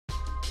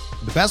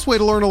The best way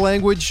to learn a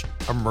language?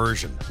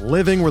 Immersion.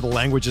 Living where the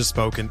language is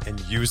spoken and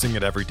using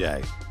it every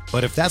day.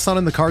 But if that's not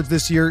in the cards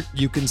this year,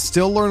 you can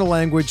still learn a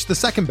language the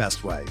second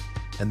best way,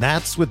 and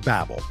that's with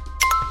Babbel.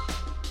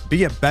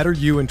 Be a better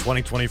you in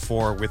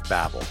 2024 with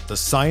Babbel, the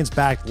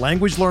science-backed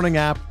language learning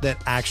app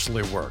that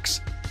actually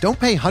works. Don't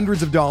pay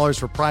hundreds of dollars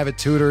for private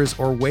tutors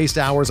or waste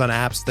hours on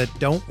apps that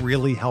don't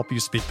really help you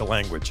speak the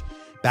language.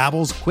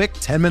 Babbel's quick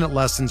 10-minute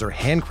lessons are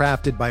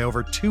handcrafted by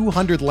over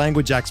 200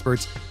 language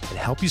experts and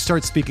help you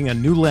start speaking a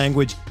new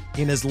language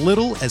in as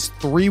little as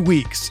 3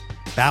 weeks.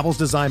 Babbel's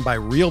designed by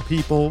real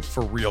people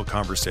for real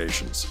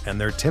conversations,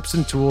 and their tips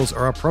and tools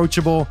are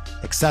approachable,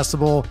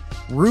 accessible,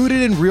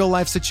 rooted in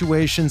real-life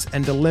situations,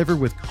 and delivered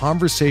with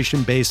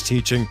conversation-based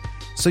teaching,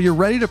 so you're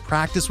ready to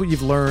practice what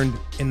you've learned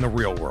in the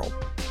real world.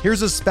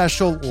 Here's a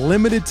special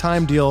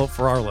limited-time deal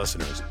for our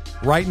listeners.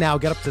 Right now,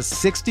 get up to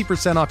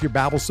 60% off your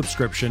Babbel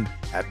subscription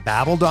at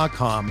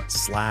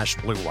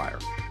babbel.com/Blue Wire.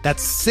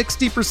 That's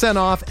 60%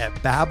 off at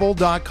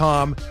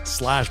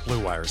babbel.com/Blue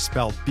Wire,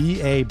 spelled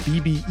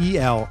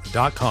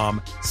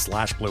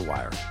BABBEL.com/Blue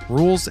Wire.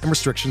 Rules and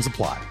restrictions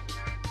apply.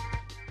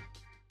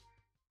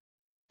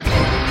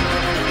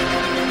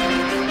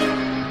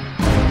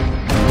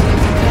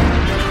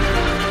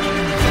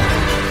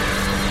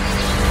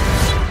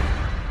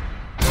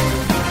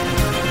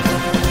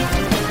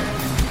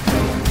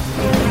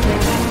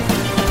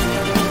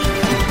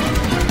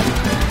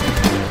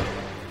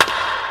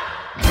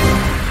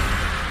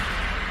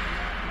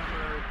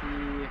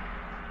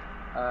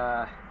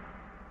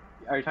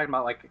 Are you talking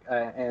about like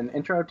an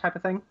intro type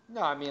of thing?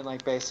 No, I mean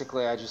like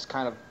basically I just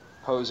kind of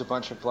pose a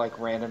bunch of like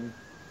random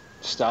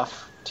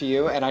stuff to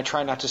you, and I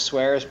try not to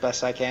swear as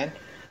best I can.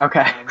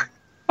 Okay.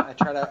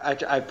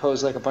 I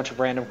pose like a bunch of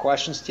random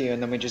questions to you,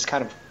 and then we just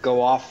kind of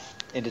go off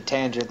into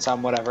tangents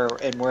on whatever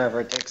and wherever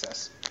it takes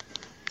us.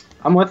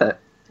 I'm with it.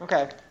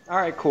 Okay. All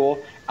right.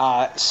 Cool.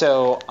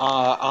 So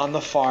on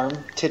the farm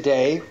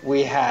today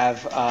we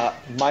have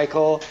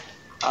Michael.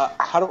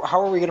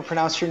 How are we going to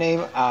pronounce your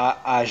name?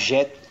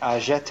 Ajeto.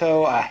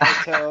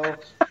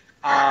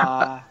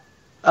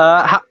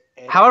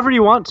 However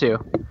you want to.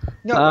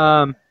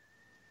 No.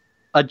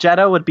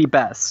 Ajeto would be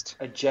best.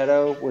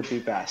 Ajeto would be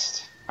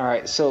best. All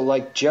right. So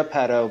like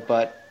Geppetto,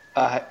 but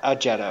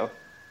Ajeto.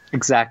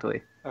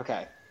 Exactly.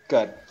 Okay.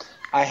 Good.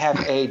 I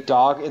have a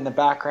dog in the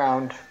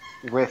background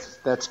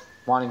that's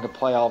wanting to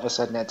play all of a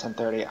sudden at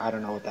 10:30. I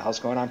don't know what the hell's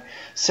going on.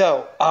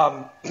 So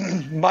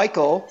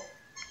Michael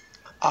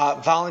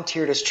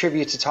volunteered as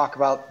tribute to talk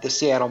about the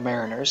Seattle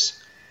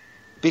Mariners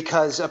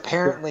because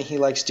apparently he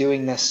likes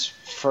doing this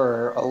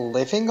for a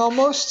living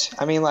almost.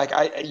 I mean, like,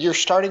 you're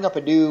starting up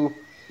a new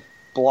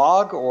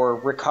blog or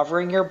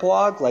recovering your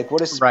blog? Like,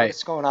 what's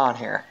going on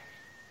here?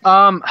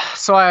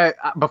 So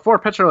before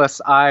Pitcherless,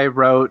 I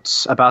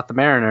wrote about the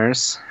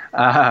Mariners,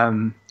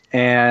 and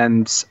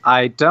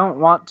I don't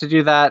want to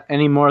do that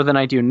any more than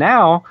I do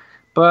now,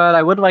 but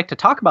I would like to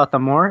talk about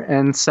them more,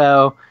 and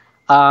so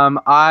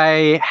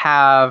I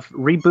have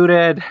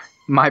rebooted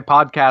my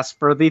podcast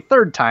for the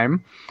third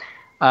time.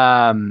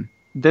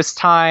 This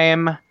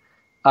time,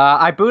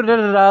 I booted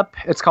it up.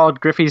 It's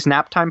called Griffey's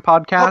Naptime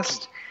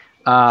Podcast.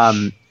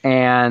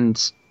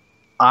 And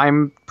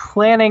I'm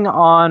planning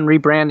on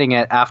rebranding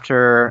it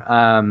after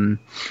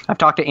I've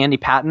talked to Andy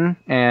Patton.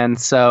 And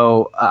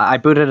so I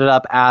booted it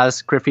up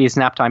as Griffey's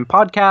Naptime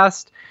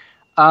Podcast.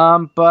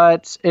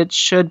 But it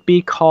should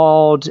be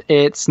called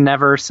It's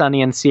Never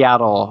Sunny in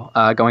Seattle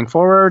going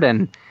forward,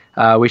 and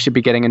we should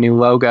be getting a new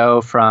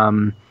logo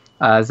from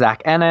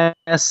Zach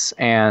Ennis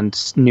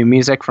and new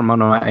music from one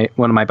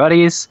of my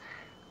buddies.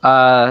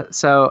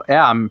 So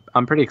yeah, I'm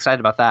pretty excited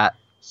about that.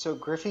 So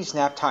Griffey's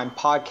Naptime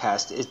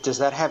Podcast, does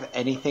that have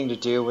anything to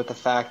do with the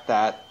fact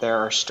that there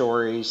are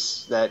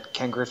stories that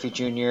Ken Griffey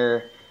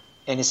Jr.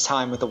 in his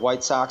time with the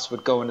White Sox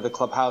would go into the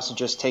clubhouse and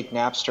just take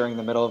naps during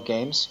the middle of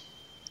games?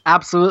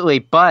 Absolutely,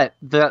 but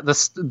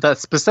the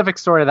specific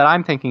story that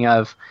I'm thinking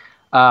of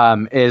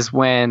is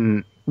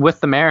when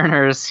with the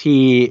Mariners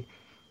he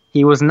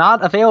was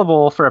not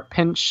available for a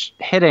pinch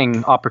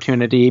hitting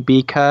opportunity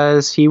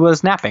because he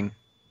was napping.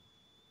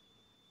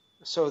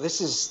 So this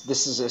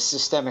is a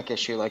systemic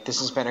issue. Like, this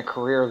has been a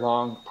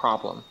career-long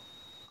problem.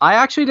 I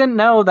actually didn't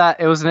know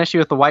that it was an issue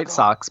with the White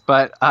Sox,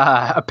 but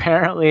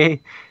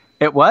apparently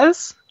it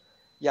was.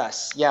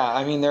 Yes, yeah.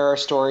 I mean, there are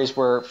stories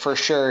where for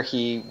sure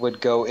he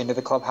would go into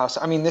the clubhouse.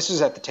 I mean, this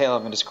was at the tail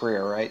end of his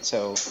career, right?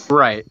 So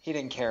right, he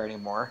didn't care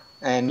anymore,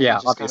 and yeah,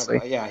 just obviously,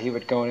 he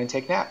would go in and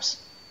take naps.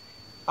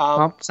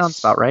 Well, sounds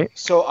about right.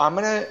 So I'm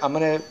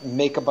gonna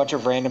make a bunch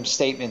of random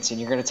statements, and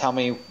you're gonna tell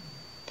me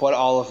what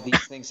all of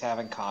these things have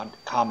in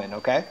common.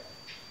 Okay?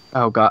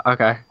 Oh God.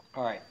 Okay.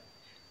 All right.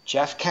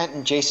 Jeff Kent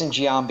and Jason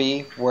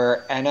Giambi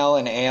were NL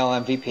and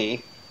AL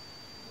MVP.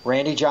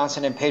 Randy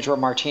Johnson and Pedro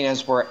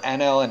Martinez were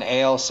NL and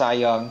AL Cy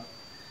Young.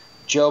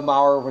 Joe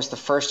Mauer was the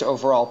first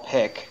overall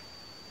pick.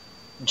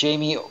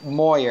 Jamie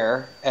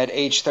Moyer, at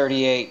age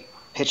 38,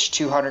 pitched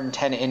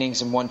 210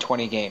 innings and won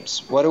 20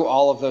 games. What do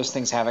all of those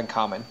things have in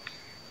common?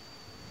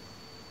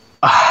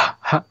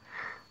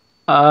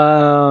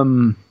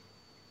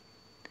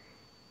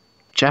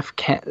 Jeff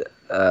Kent.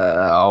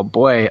 Oh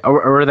boy,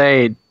 or were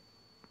they?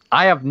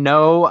 I have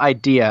no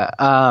idea.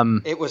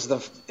 It was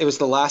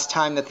the last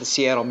time that the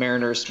Seattle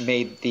Mariners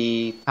made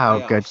the Oh,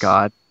 playoffs. good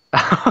God.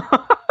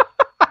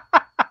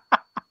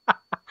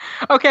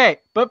 Okay,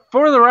 but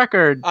for the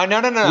record,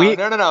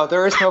 No.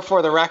 There is no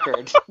for the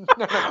record.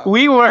 No.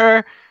 we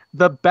were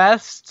the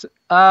best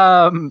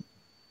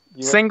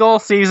single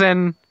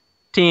season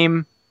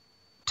team,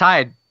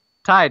 tied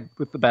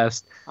with the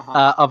best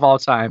of all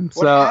time.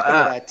 What happened to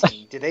that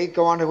team? Did they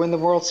go on to win the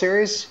World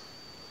Series?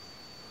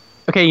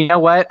 Okay, you know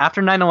what?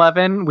 After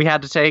 9/11, we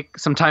had to take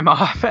some time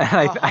off,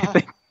 and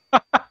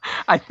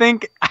I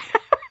think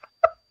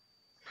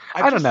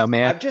I don't know,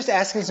 man. I'm just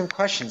asking some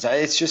questions.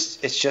 It's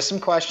just some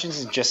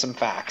questions and just some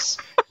facts.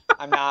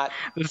 I'm not.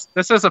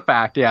 This is a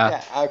fact,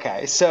 yeah. Yeah.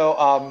 Okay.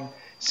 So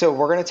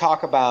we're going to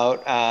talk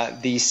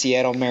about the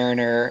Seattle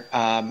Mariner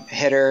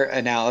hitter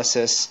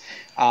analysis,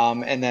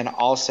 and then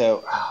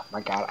also, oh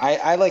my God,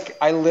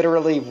 I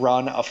literally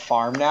run a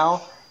farm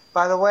now.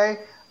 By the way,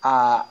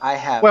 I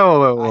have.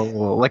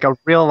 Whoa! Like a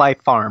real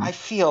life farm. I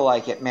feel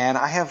like it, man.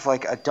 I have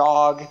like a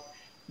dog.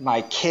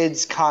 My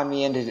kids con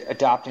me into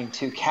adopting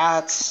 2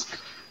 cats.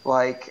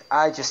 Like,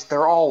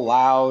 they're all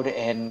loud,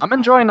 and I'm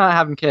enjoying not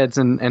having kids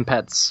and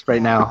pets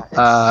right now. It's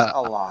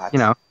a lot. You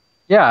know,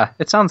 yeah,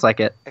 it sounds like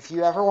it. If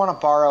you ever want to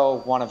borrow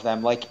one of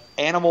them, like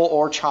animal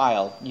or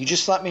child, you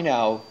just let me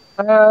know.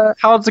 How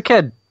old's the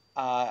kid?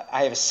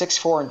 I have a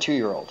 6'4" and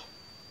 2-year-old.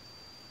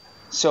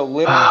 So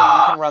literally,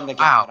 you can run the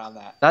gamut on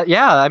that.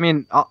 Yeah, I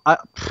mean, I'll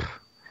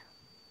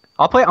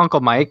play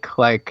Uncle Mike,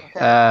 like,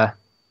 Okay.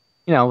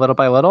 Little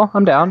by little.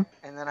 I'm down.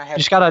 And then I have You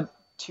just gotta.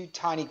 2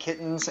 tiny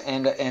kittens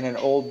and an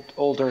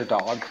older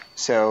dog.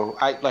 So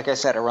like I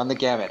said, I run the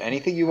gamut.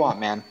 Anything you want,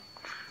 man.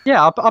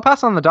 Yeah, I'll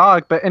pass on the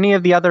dog, but any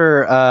of the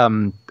other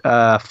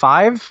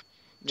 5,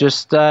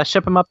 just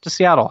ship them up to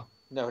Seattle.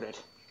 Noted.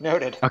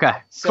 Okay,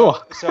 So,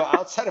 cool. So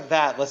outside of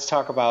that, let's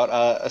talk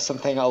about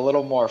something a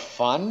little more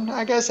fun,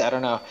 I guess. I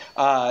don't know.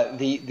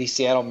 The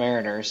Seattle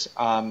Mariners.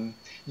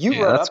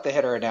 You wrote up the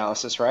hitter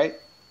analysis, right?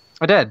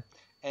 I did.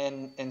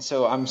 And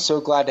so I'm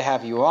so glad to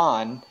have you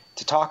on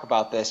to talk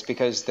about this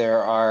because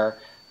there are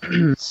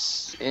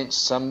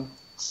some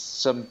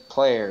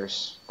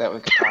players that we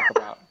could talk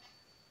about.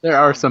 There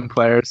are some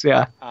players,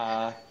 yeah.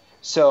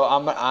 So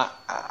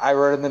I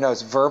wrote in the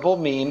notes, verbal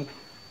mean.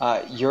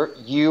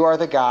 You are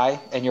the guy,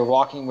 and you're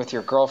walking with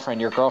your girlfriend.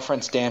 Your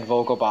girlfriend's Dan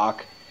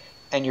Vogelbach,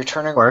 and you're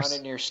turning around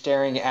and you're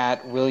staring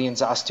at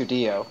Willians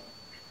Astudillo.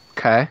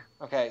 Okay.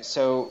 Okay,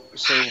 so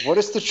what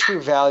is the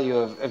true value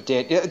of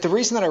Dan? The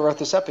reason that I wrote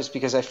this up is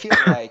because I feel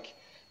like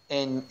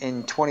in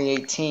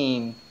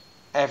 2018,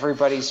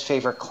 everybody's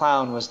favorite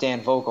clown was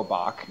Dan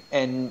Vogelbach,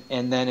 and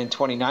then in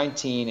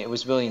 2019, it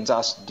was Willians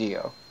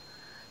Astudillo.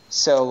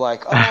 So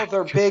like, oh,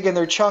 they're big and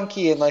they're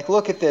chunky, and like,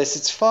 look at this,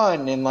 it's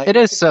fun, and like, it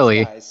is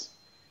silly.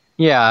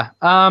 Yeah.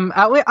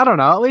 At least I don't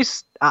know. At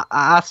least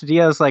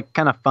Astudillo is like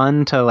kind of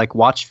fun to like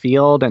watch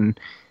field and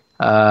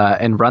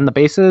run the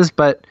bases,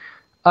 but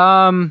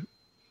I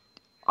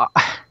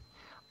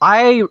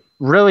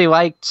really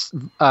liked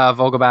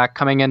Vogelbach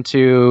coming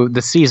into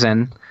the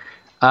season.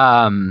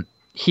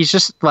 He's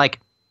just like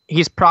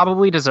he's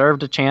probably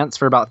deserved a chance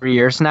for about 3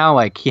 years now.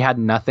 Like he had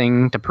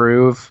nothing to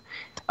prove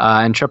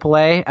in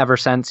AAA ever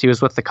since he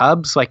was with the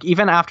Cubs. Like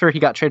even after he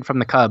got traded from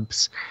the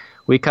Cubs,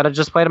 we could have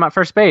just played him at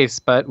first base,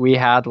 but we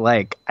had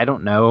like I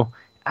don't know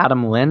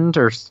Adam Lind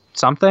or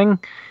something.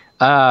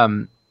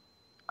 I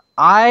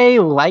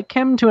like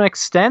him to an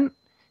extent.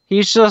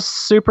 He's just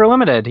super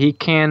limited. He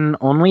can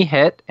only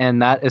hit,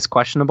 and that is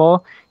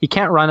questionable. He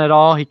can't run at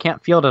all. He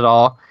can't field at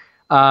all.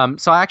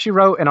 So I actually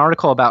wrote an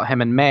article about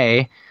him in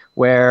May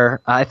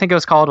where I think it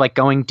was called like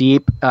Going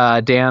Deep,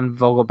 Dan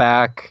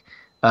Vogelbach,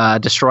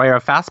 Destroyer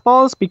of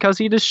Fastballs, because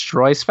he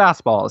destroys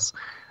fastballs.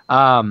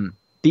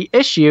 The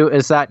issue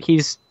is that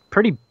he's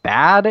pretty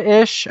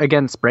bad-ish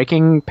against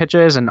breaking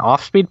pitches and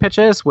off-speed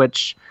pitches,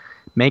 which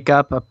make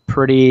up a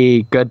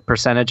pretty good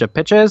percentage of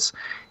pitches.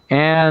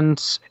 And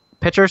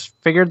pitchers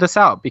figured this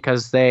out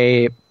because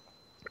they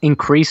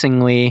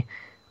increasingly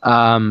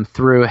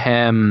threw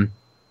him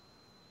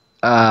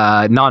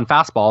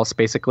non-fastballs,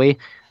 basically,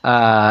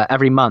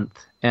 every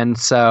month. And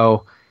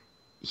so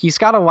he's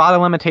got a lot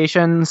of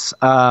limitations.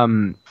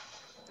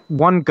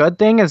 One good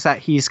thing is that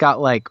he's got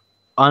like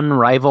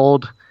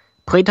unrivaled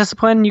plate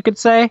discipline, you could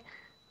say.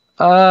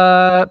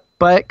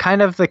 But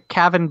kind of the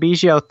Kevin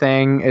Biggio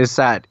thing is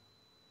that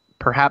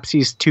perhaps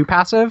he's too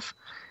passive.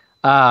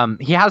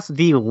 He has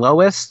the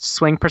lowest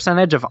swing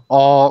percentage of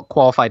all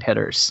qualified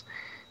hitters.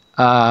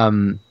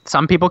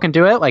 Some people can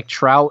do it, like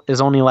Trout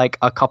is only like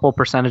a couple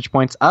percentage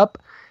points up,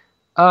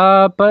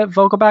 but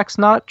Vogelbach's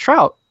not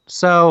Trout.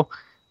 So,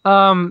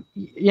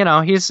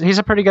 he's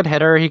a pretty good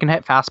hitter. He can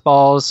hit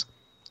fastballs.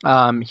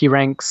 He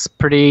ranks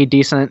pretty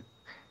decent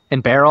in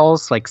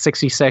barrels, like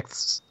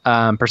 66th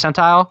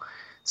percentile.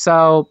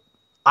 So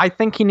I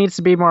think he needs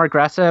to be more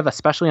aggressive,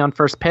 especially on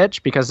first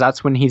pitch, because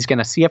that's when he's going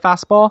to see a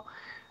fastball.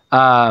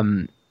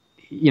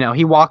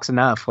 He walks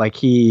enough. Like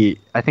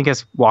I think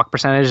his walk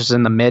percentage is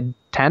in the mid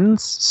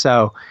 10s.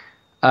 So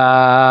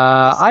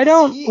I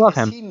don't love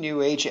him. Is he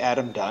New Age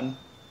Adam Dunn?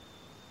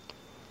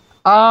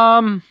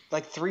 Um,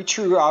 Like 3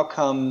 true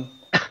outcome,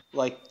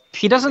 like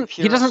he doesn't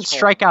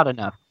strike out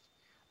enough.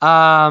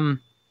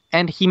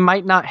 And he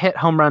might not hit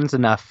home runs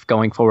enough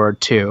going forward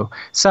too.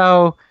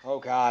 So, oh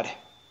God,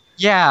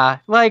 yeah,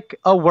 like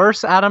a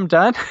worse Adam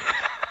Dunn.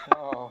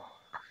 oh,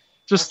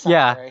 Just that's not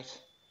yeah, great.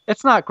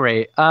 it's not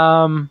great.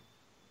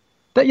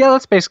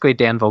 That's basically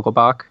Dan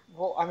Vogelbach.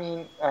 Well, I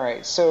mean, all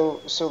right. So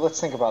let's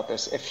think about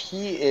this. If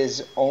he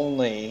is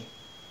only,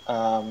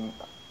 a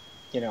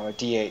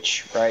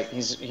DH, right?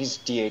 He's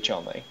DH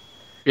only.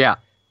 Yeah.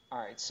 All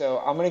right.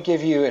 So I'm going to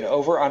give you an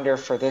over/under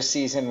for this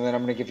season, and then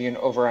I'm going to give you an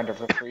over/under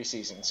for 3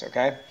 seasons.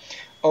 Okay.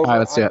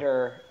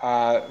 Over/under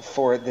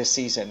for this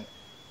season,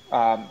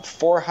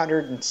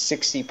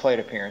 460 plate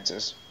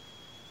appearances.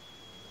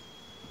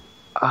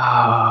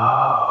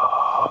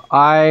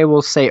 I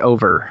will say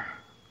over.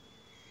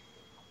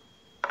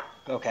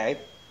 Okay.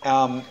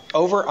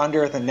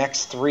 Over/under the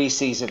next 3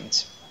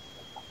 seasons.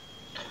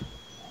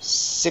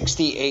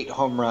 68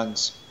 home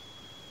runs.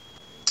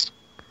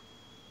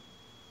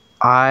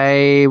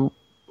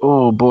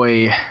 Oh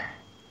boy.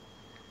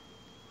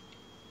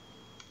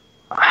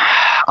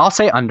 I'll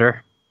say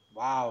under.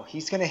 Wow,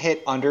 he's going to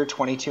hit under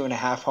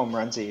 22.5 home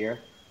runs a year.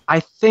 I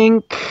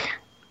think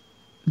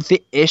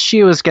the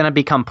issue is going to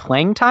become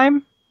playing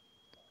time.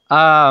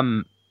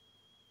 Like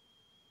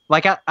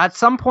at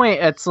some point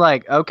it's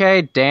like,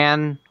 okay,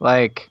 Dan,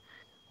 like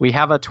we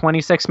have a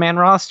 26-man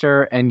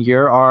roster and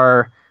you're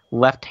our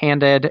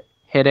left-handed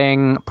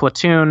hitting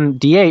platoon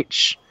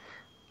DH.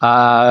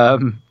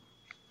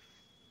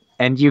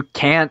 And you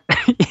can't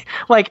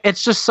like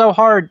it's just so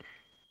hard.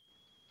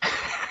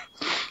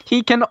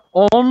 He can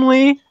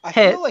only I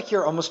hit, feel like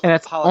you're almost and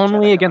it's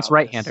only against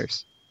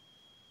right-handers.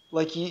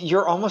 Like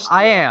you're almost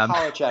I am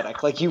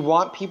apologetic. Like you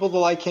want people to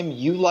like him,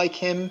 you like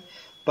him,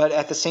 but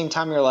at the same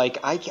time you're like,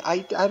 I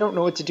don't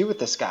know what to do with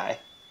this guy.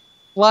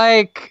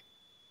 Like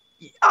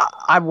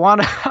I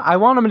want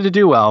him to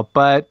do well,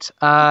 but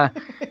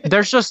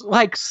there's just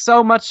like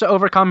so much to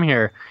overcome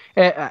here.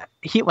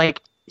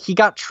 He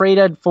got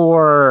traded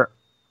for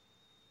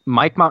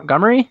Mike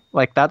Montgomery.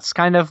 Like that's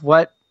kind of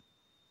what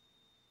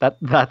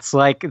that's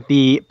like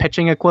the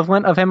pitching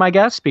equivalent of him, I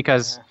guess,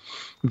 because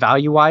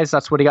value-wise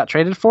that's what he got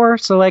traded for.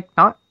 So like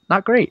not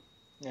great.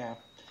 Yeah.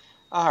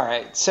 All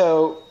right.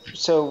 So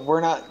we're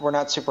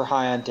not super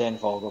high on Dan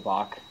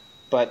Vogelbach,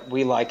 but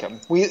we like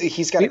him.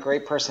 He's got a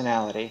great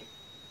personality.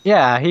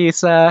 Yeah,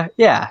 he's we'll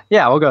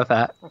go with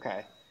that.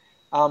 Okay.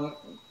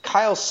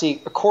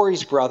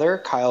 Corey's brother,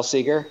 Kyle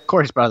Seager.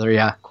 Corey's brother,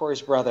 yeah.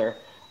 Corey's brother.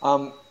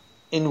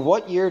 In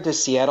what year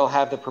does Seattle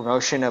have the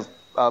promotion of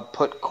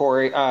put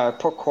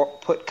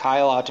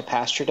Kyle out to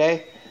pasture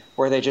day,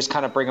 where they just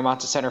kind of bring him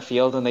out to center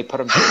field and they put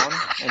him down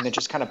and then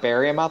just kind of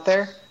bury him out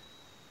there?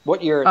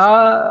 What year?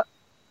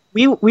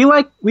 We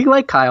like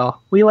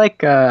Kyle. We like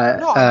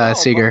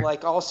Seager. But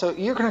like also,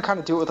 you're gonna kind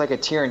of do it with like a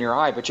tear in your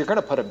eye, but you're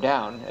gonna put him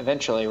down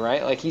eventually,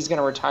 right? Like he's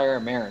gonna retire a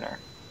Mariner.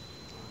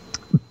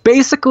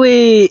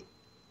 Basically,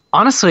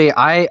 honestly,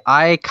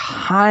 I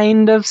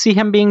kind of see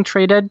him being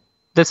traded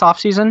this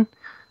offseason,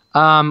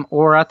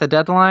 or at the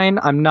deadline.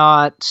 I'm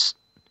not.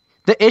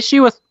 The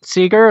issue with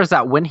Seager is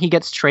that when he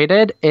gets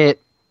traded,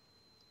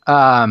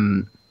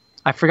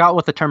 I forgot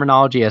what the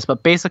terminology is,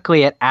 but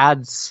basically it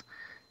adds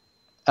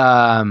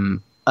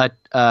an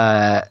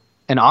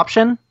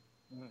option,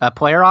 a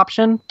player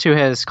option to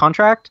his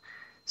contract.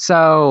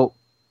 So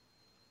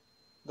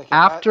Like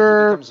he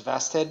becomes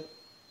vested.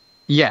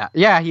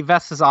 Yeah, he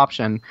vests his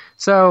option.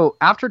 So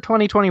after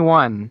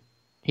 2021,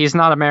 he's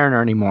not a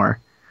Mariner anymore,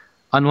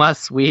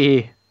 unless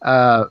we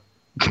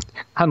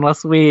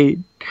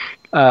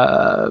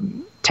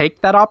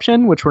take that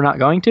option, which we're not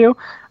going to.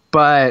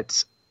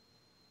 But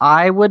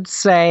I would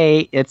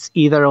say it's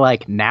either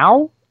like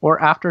now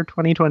or after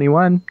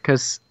 2021,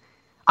 because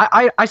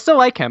I still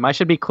like him. I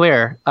should be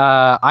clear.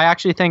 I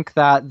actually think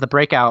that the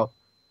breakout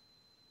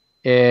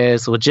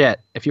is legit,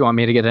 if you want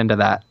me to get into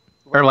that.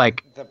 Or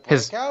like the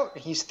breakout?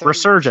 He's 30,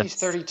 resurgence.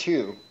 He's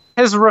 32.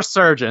 His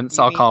resurgence,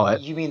 I'll call it.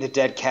 You mean the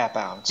dead cat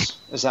bounce?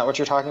 Is that what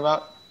you're talking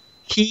about?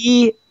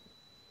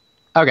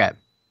 Okay.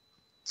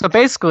 So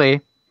basically,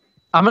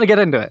 I'm going to get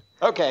into it.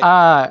 Okay.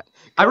 I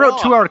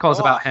wrote 2 articles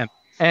about him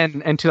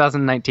in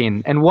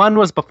 2019. And one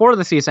was before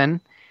the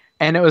season,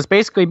 and it was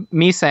basically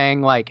me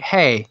saying, like,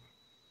 hey,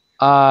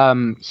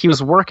 he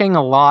was working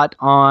a lot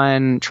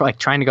on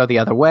trying to go the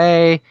other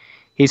way.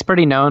 He's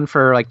pretty known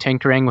for like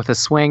tinkering with his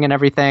swing and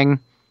everything.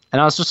 And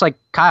I was just like,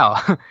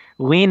 Kyle,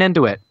 lean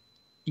into it.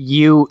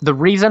 The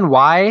reason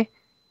why,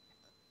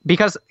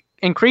 because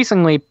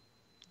increasingly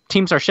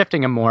teams are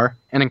shifting him more,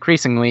 and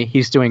increasingly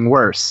he's doing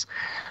worse.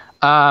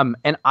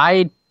 And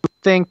I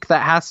think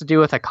that has to do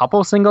with a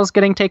couple singles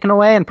getting taken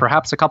away and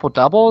perhaps a couple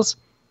doubles.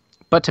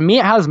 But to me,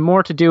 it has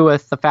more to do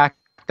with the fact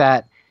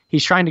that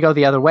he's trying to go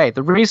the other way.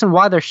 The reason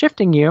why they're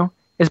shifting you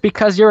is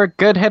because you're a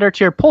good hitter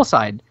to your pull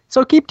side.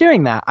 So keep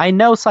doing that. I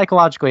know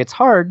psychologically it's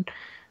hard,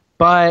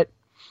 but...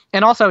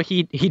 And also,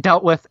 he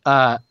dealt with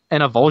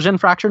an avulsion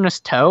fracture in his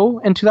toe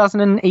in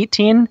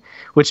 2018,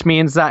 which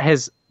means that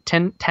his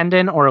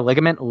tendon or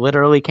ligament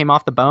literally came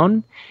off the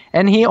bone,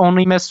 and he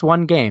only missed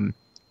one game.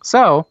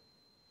 So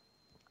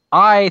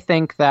I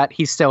think that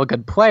he's still a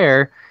good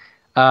player.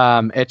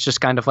 It's just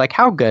kind of like,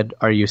 how good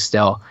are you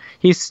still?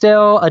 He's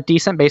still a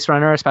decent base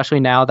runner, especially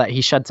now that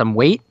he shed some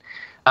weight.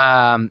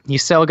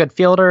 He's still a good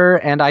fielder,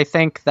 and I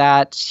think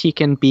that he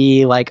can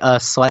be like a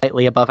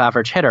slightly above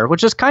average hitter,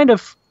 which is kind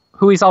of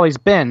who he's always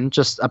been,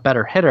 just a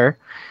better hitter.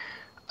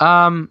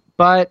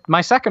 But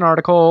my second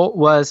article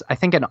was, I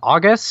think, in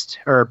August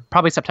or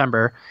probably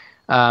September,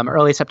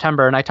 early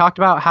September, and I talked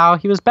about how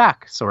he was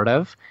back, sort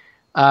of.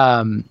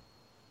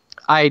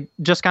 I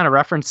just kind of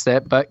referenced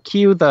it, but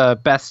cue the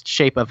best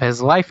shape of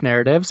his life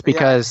narratives,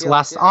 because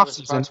last offseason, I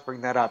was about to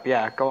bring that up.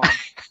 Yeah, go on.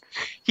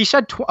 He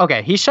shed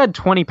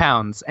 20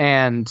 pounds,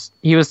 and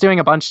he was doing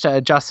a bunch to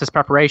adjust his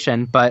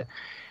preparation, but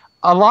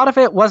a lot of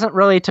it wasn't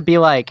really to be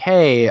like,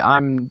 hey,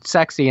 I'm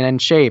sexy and in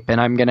shape and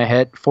I'm going to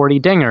hit 40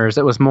 dingers.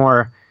 It was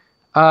more,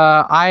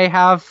 I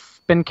have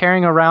been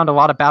carrying around a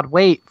lot of bad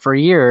weight for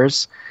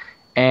years,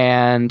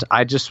 and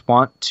I just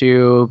want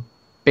to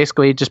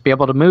basically just be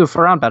able to move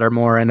around better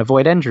more and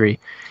avoid injury.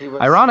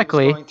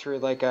 Ironically, he was going through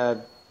like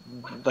a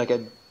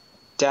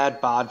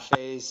dad bod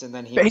phase, and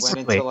then he went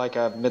into like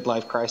a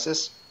midlife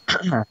crisis.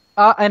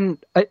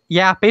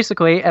 Yeah,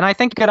 basically. And I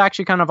think you could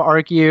actually kind of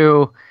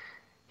argue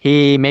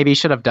he maybe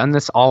should have done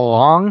this all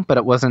along, but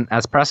it wasn't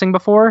as pressing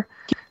before.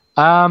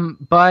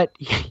 But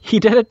he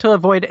did it to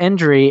avoid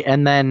injury,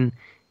 and then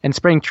in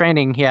spring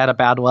training he had a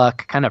bad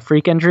luck kind of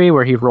freak injury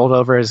where he rolled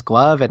over his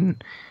glove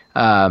and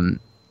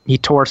he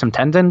tore some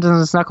tendons in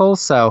his knuckles.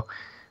 So,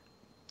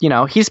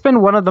 he's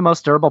been one of the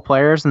most durable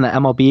players in the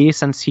MLB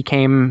since he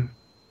came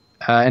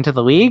into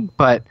the league.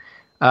 But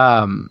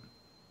I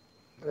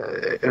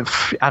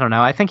don't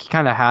know. I think he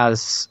kind of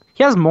has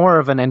more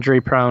of an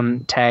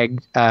injury-prone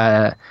tag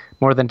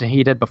more than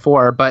he did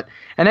before. But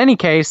in any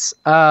case,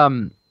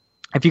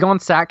 if you go on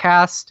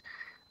StatCast,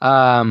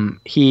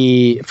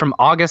 he from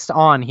August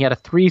on, he had a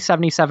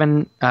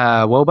 377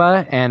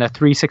 WOBA and a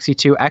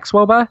 362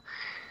 xWOBA.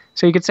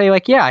 So you could say,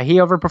 like, yeah, he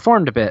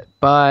overperformed a bit,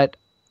 but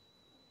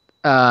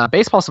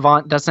Baseball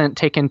Savant doesn't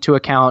take into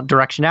account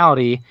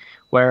directionality,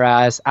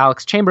 whereas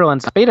Alex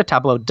Chamberlain's beta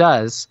tableau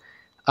does.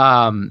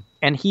 And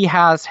he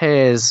has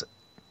his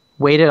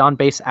weighted on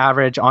base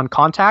average on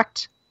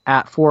contact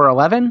at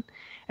 411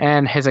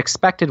 and his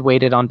expected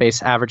weighted on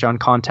base average on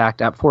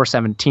contact at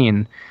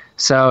 417.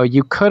 So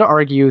you could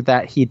argue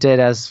that he did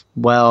as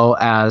well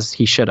as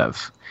he should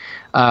have.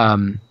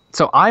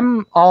 So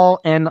I'm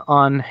all in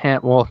on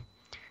him. Well,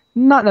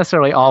 not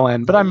necessarily all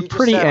in, but I'm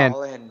pretty in.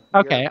 All in.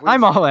 Okay,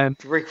 I'm all in.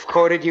 We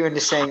quoted you into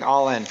saying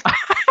all in.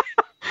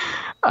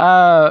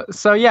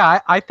 So yeah,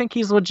 I think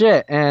he's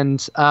legit,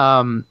 and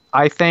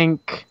I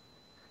think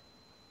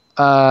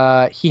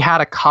he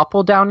had a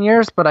couple down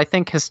years, but I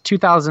think his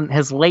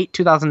late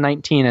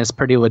 2019 is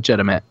pretty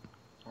legitimate.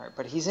 All right,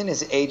 but he's in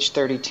his age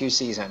 32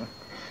 season.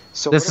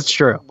 So this is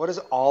true. What does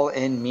all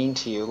in mean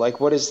to you? Like,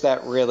 what does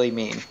that really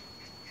mean?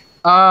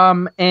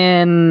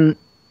 In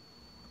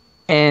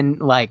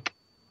like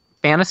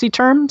fantasy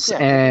terms, yeah,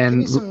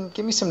 and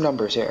give me some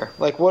numbers here.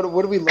 Like, what are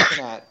we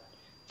looking at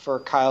for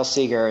Kyle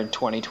Seager in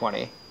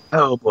 2020?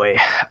 Oh boy,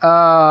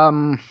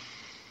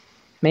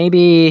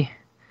 maybe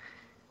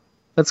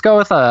let's go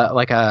with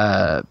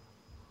a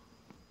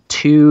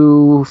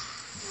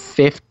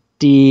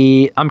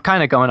 250. I'm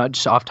kind of going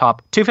just off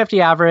top.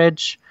 250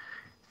 average,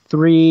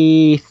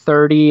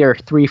 330 or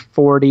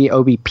 340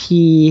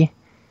 OBP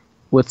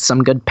with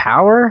some good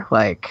power,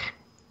 like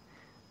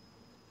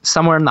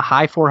somewhere in the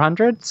high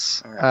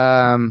 400s.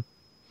 Right.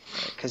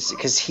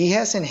 Because he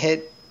hasn't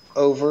hit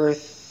over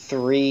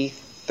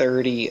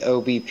 330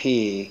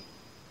 OBP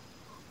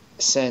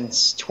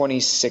since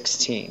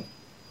 2016.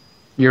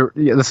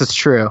 This is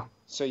true.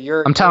 So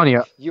I'm telling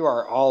you, you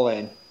are all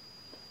in.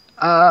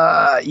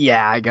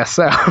 Yeah, I guess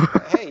so.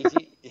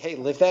 hey,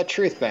 live that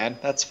truth, man.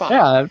 That's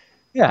fine.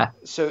 Yeah.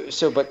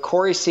 But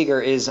Corey Seager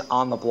is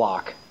on the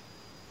block.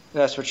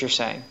 That's what you're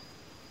saying.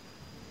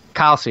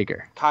 Kyle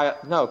Seager.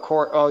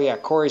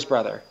 Corey's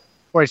brother.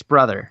 Corey's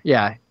brother.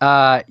 Yeah.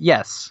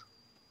 Yes.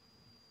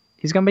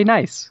 He's gonna be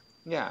nice.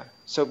 Yeah.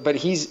 So, but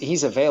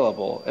he's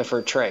available for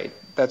a trade.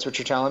 That's what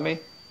you're telling me.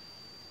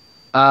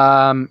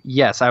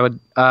 Yes, I would.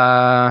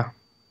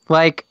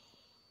 Like,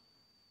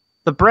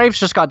 the Braves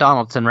just got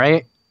Donaldson,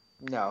 right?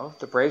 No,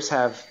 the Braves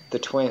have the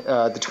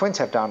Twins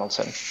have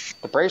Donaldson.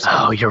 The Braves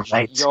have. Oh, you're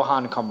right.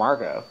 Johan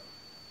Camargo.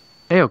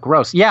 Ew,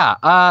 gross. Yeah.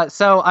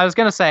 So I was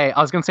gonna say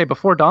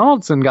before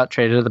Donaldson got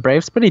traded to the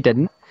Braves, but he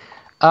didn't.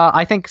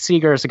 I think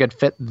Seager is a good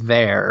fit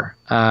there.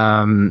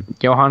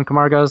 Johan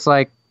Camargo's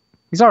like,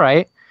 he's all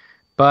right,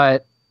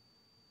 but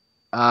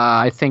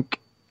I think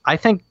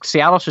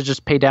Seattle should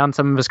just pay down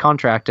some of his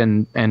contract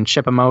and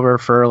ship him over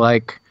for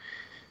like,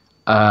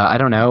 I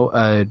don't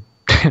know,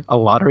 a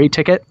lottery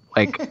ticket,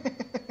 like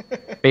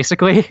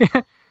basically.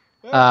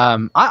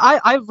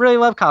 I really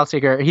love Kyle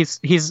Seager.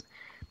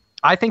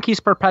 I think he's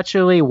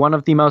perpetually one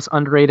of the most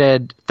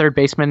underrated third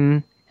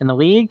basemen in the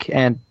league,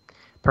 and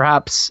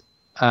perhaps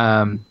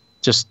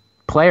just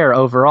player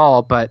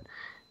overall. But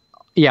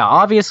yeah,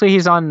 obviously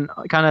he's on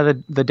kind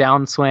of the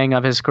downswing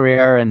of his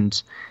career,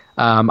 and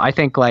I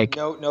think like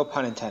no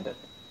pun intended.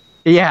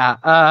 Yeah,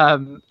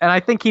 and I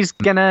think he's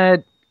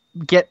gonna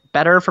get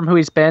better from who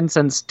he's been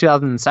since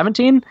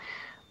 2017.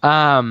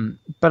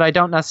 But I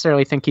don't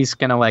necessarily think he's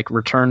gonna like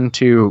return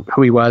to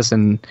who he was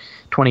in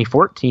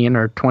 2014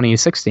 or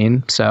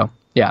 2016. So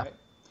yeah.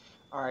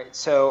 All right,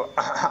 so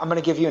I'm going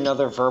to give you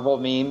another verbal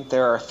meme.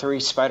 There are 3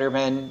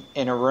 Spider-Men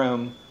in a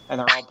room, and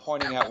they're all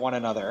pointing at one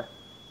another.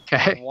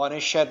 Okay. One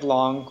is Shed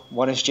Long,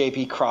 one is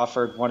J.P.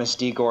 Crawford, one is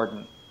Dee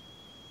Gordon.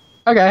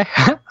 Okay.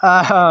 Am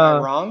I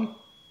wrong?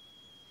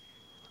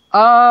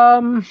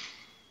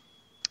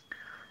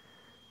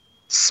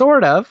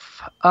 Sort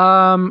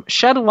of.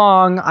 Shed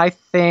Long, I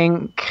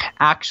think,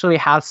 actually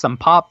has some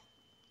pop,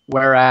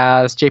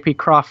 whereas J.P.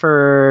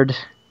 Crawford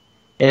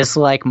is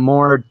like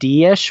more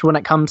D-ish when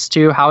it comes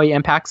to how he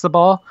impacts the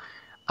ball.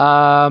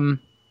 I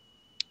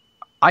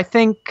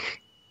think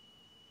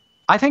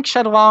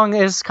Shed Long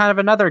is kind of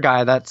another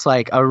guy that's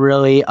like a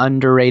really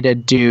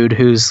underrated dude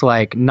who's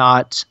like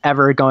not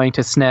ever going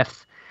to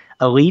sniff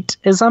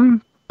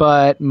elitism,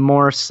 but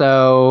more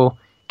so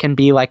can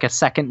be like a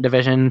second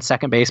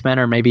baseman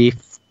or maybe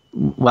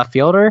left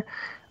fielder.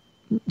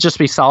 Just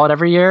be solid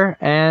every year.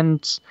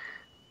 And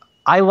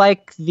I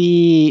like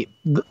the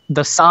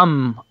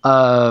sum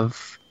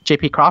of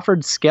J.P.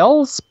 Crawford's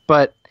skills,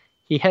 but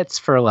he hits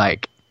for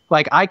like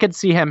I could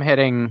see him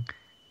hitting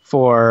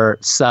for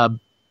sub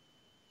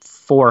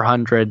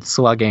 400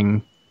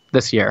 slugging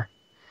this year.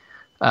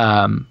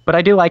 But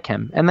I do like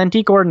him. And then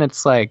Dee Gordon,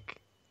 it's like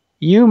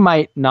you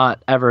might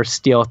not ever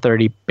steal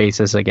 30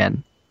 bases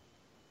again.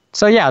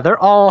 So yeah, they're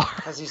all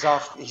because he's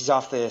off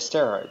the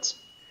steroids.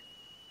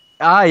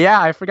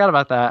 Yeah, I forgot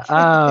about that.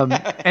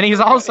 And he's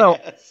also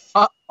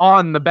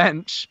on the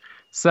bench.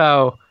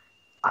 So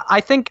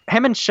I think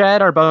him and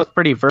Shed are both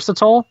pretty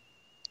versatile.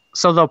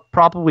 So they'll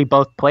probably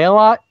both play a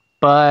lot.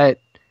 But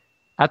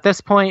at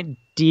this point,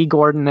 Dee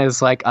Gordon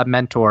is like a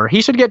mentor.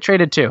 He should get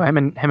traded too.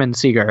 Him and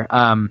Seager.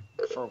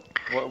 For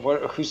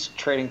who's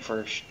trading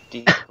for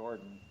Dee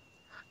Gordon?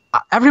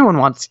 Everyone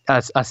wants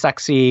a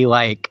sexy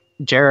like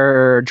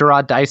Gerard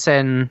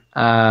Dyson.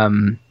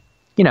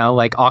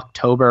 Like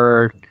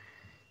October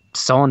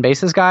stolen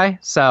bases guy.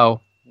 So.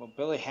 Well,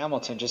 Billy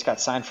Hamilton just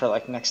got signed for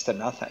like next to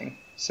nothing.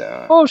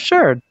 So. Oh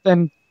sure,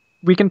 then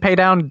we can pay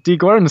down Dee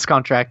Gordon's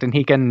contract and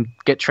he can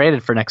get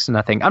traded for next to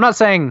nothing. I'm not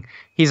saying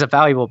he's a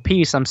valuable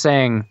piece. I'm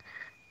saying,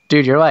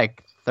 dude, you're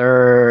like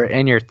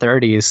in your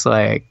 30s.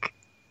 Like,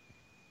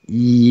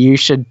 you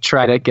should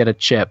try to get a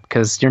chip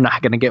because you're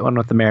not going to get one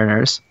with the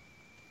Mariners.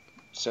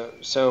 So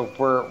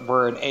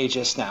we're an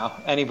ageist now.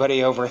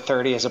 Anybody over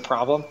 30 is a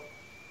problem.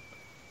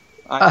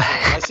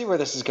 I see where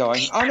this is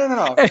going. Oh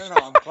no!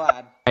 I'm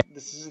glad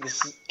this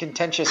is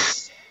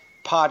contentious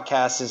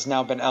podcast has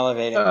now been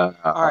elevated. All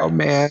right. Oh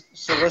man!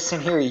 So listen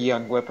here, you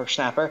young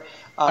whippersnapper.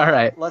 All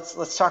right.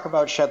 Let's talk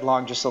about Shed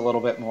Long just a little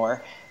bit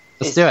more.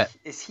 Let's do it.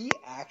 Is he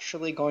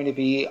actually going to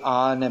be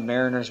on a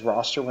Mariners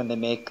roster when they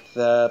make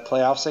the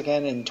playoffs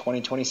again in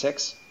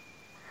 2026?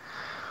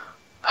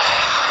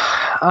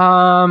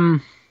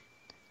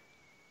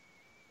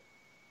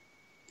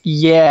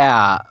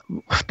 Yeah,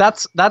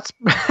 that's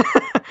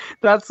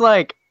that's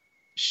like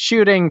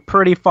shooting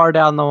pretty far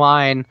down the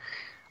line.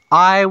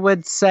 I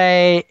would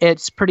say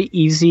it's pretty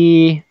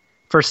easy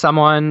for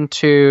someone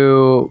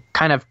to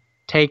kind of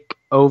take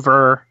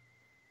over,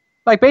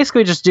 like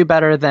basically just do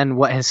better than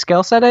what his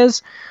skill set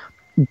is.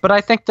 But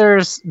I think there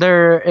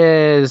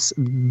is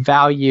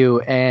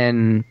value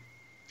in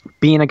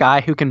being a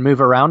guy who can move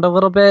around a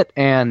little bit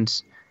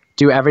and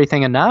do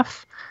everything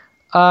enough.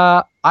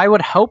 I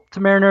would hope the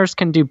Mariners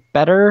can do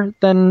better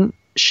than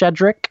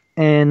Shedrick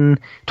in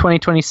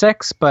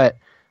 2026, but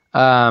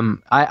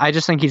I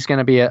just think he's going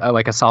to be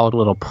a solid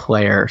little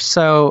player.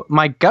 So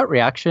my gut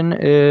reaction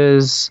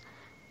is,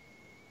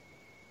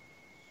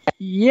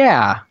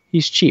 yeah,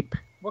 he's cheap.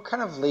 What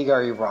kind of league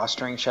are you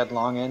rostering Shed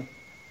Long in?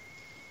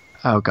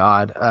 Oh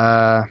God,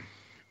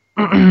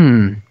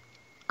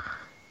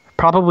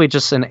 probably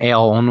just an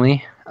AL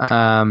only.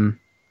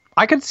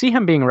 I could see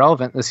him being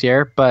relevant this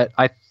year, but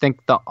I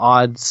think the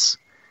odds,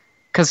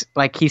 because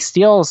like he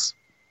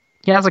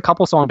has a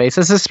couple stolen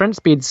bases. His sprint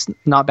speed's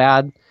not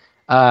bad.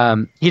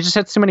 He just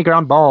hits too many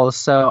ground balls.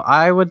 So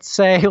I would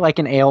say like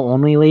an AL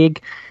only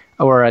league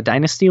or a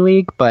dynasty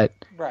league. But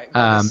right,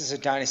 well, this is a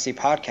dynasty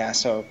podcast,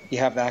 so you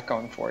have that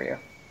going for you.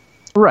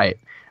 Right.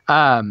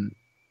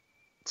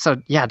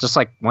 So yeah, just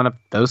like one of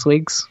those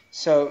leagues.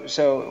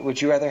 So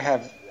would you rather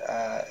have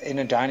in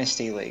a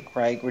dynasty league,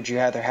 right? Would you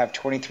rather have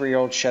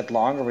 23-year-old Shed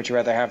Long, or would you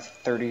rather have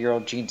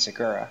 30-year-old Gene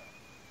Segura?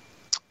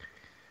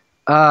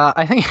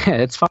 I think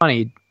it's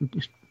funny.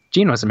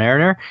 Gene was a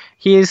Mariner.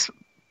 He's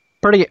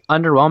pretty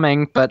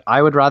underwhelming, but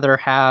I would rather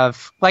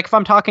have, like, if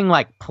I'm talking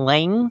like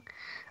playing,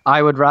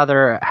 I would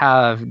rather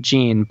have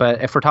Gene.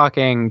 But if we're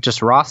talking just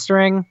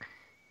rostering,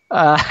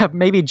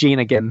 maybe Gene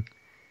again.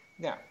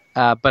 Yeah.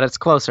 But it's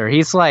closer.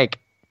 He's like,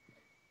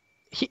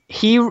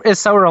 he is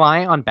so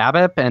reliant on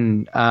BABIP,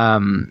 and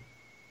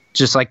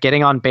just like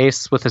getting on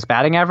base with his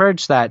batting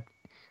average, that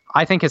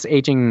I think his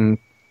aging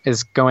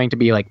is going to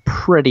be like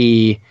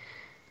pretty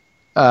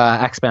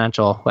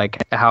exponential,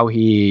 like how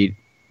he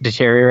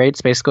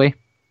deteriorates basically.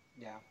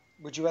 Yeah.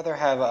 Would you rather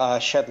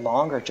have Shed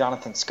Long or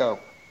Jonathan Scope?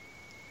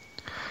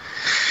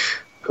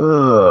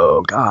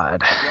 Oh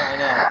God. Yeah, I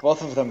know.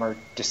 Both of them are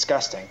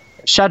disgusting.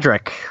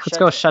 Shedrick. Let's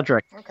go with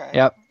Shedrick. Okay.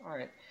 Yep. All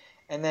right.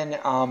 And then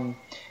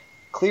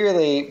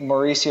clearly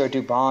Mauricio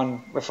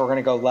Dubon, if we're going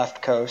to go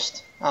left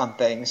coast on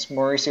things,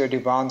 Mauricio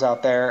Dubon's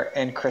out there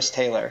and Chris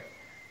Taylor.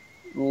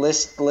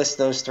 List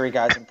those three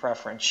guys in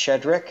preference.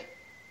 Shedrick,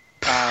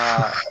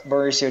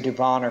 Mauricio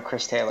Dubon, or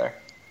Chris Taylor?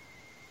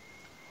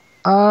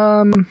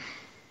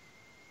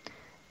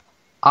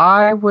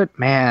 I would,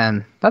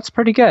 man, that's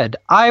pretty good.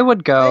 I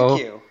would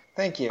go.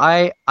 Thank you.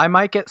 I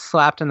might get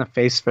slapped in the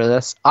face for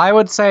this. I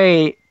would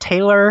say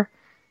Taylor,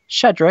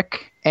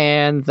 Shedrick,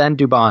 and then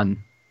Dubon.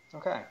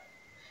 Okay.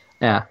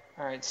 Yeah.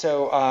 All right.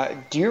 So,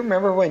 do you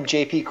remember when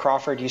J.P.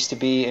 Crawford used to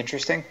be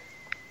interesting?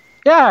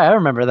 Yeah, I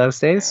remember those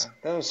days.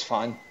 Yeah, that was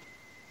fun.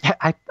 Yeah,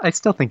 I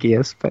still think he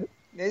is, but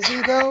Is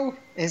he though?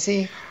 Is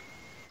he?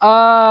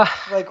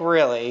 Like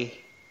really?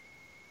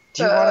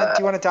 Do you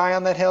want to die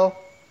on that hill?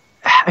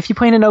 If you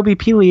play in an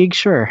OBP league,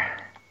 sure.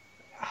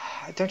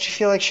 Don't you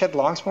feel like Shed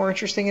Long's more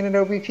interesting in an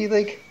OBP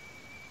league?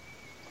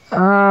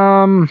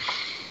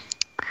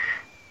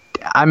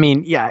 I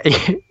mean, yeah,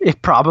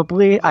 it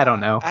probably. I don't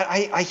know.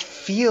 I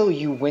feel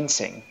you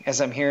wincing as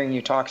I'm hearing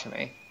you talk to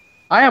me.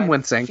 I am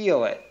wincing. I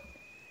feel it.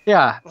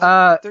 Yeah.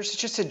 There's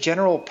just a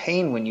general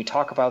pain when you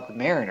talk about the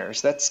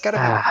Mariners. That's gotta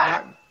be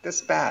not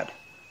this bad.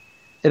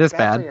 It is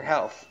bad for your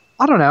health.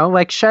 I don't know.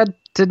 Like Shed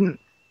didn't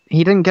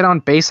get on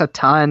base a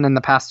ton in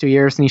the past 2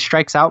 years, and he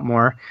strikes out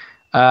more.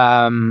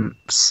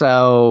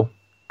 So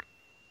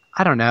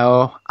I don't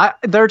know.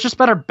 They're just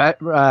better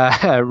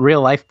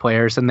real life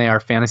players than they are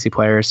fantasy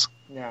players.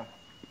 Yeah.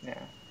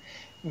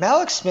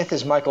 Malik Smith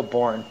is Michael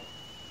Bourne.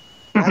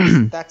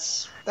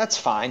 That's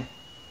fine.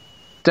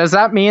 Does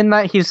that mean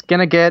that he's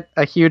gonna get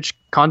a huge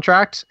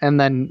contract and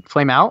then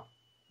flame out?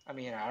 I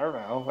mean, I don't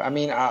know. I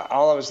mean,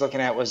 all I was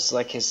looking at was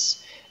like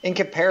his, in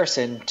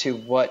comparison to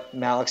what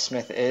Malik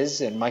Smith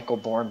is and Michael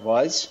Bourne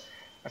was.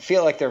 I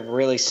feel like they're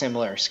really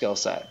similar skill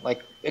set,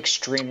 like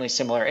extremely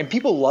similar. And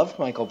people loved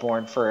Michael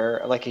Bourne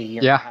for like a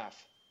year and a half.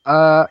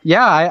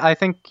 I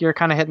think you're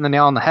kind of hitting the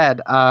nail on the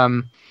head.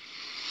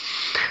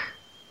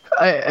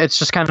 It's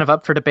just kind of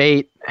up for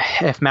debate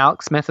if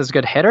Malik Smith is a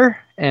good hitter.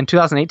 In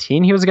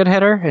 2018, he was a good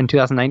hitter. In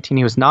 2019,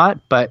 he was not.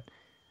 But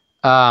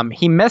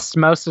he missed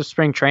most of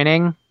spring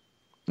training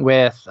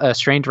with a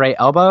strained right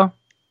elbow.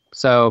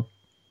 So,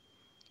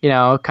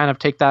 kind of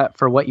take that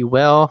for what you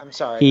will. I'm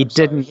sorry. He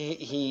didn't.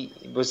 He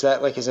was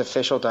that like his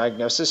official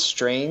diagnosis?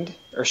 Strained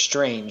or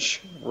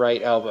strange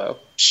right elbow?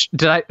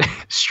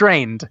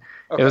 Strained.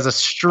 Okay. It was a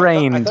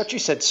strained. I thought you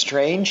said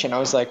strange, and I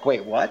was like,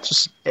 wait, what?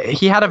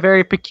 He had a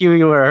very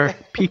peculiar.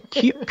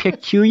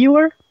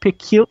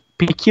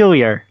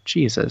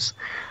 Jesus.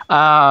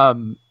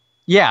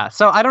 Yeah.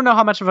 So I don't know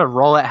how much of a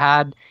role it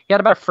had. He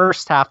had a better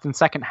first half than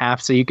second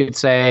half, so you could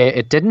say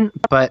it didn't.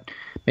 But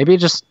maybe it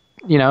just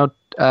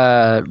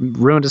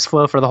ruined his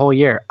flow for the whole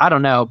year. I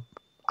don't know.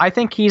 I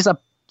think he's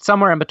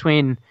somewhere in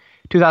between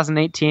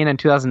 2018 and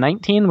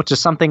 2019, which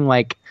is something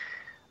like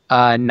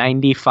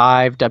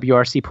 95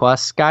 WRC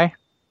plus guy,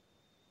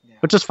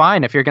 which is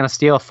fine if you're going to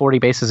steal 40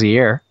 bases a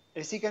year.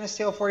 Is he going to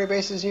steal 40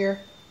 bases a year?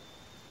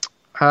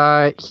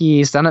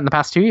 He's done it in the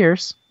past 2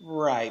 years.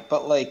 Right,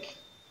 but like,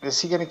 is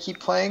he going to keep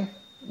playing?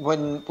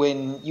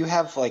 When you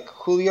have like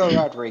Julio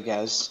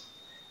Rodriguez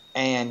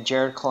and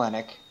Jared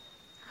Kelenic,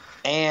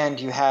 and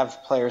you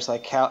have players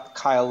like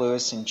Kyle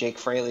Lewis and Jake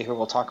Fraley, who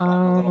we'll talk about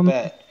in a little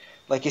bit.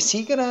 Like, is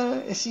he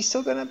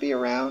still gonna be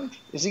around?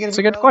 Is he gonna? It's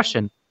a good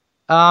question.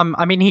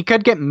 I mean, he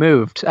could get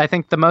moved. I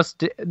think the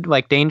most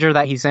danger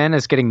that he's in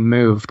is getting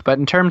moved. But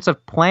in terms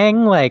of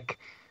playing,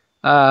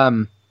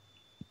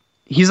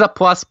 he's a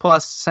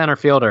plus center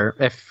fielder.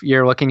 If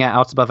you're looking at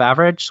outs above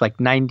average, like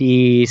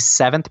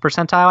 97th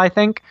percentile, I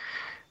think.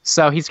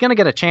 So he's gonna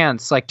get a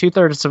chance. Like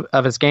 2/3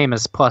 of his game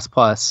is plus.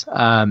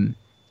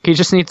 He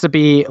just needs to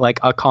be like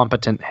a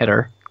competent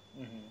hitter.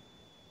 Mm-hmm.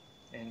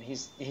 And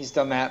he's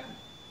done that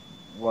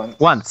once.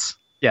 Once,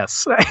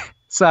 yes.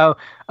 So,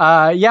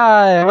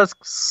 it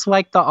looks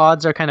like the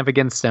odds are kind of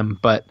against him,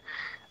 but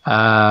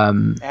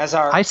as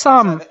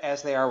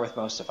they are with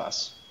most of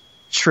us.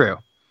 True.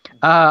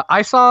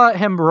 I saw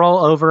him roll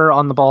over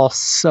on the ball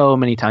so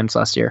many times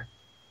last year.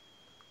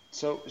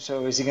 So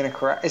is he going to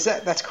correct?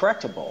 That's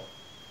correctable?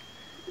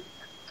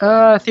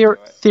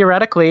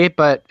 Theoretically,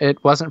 but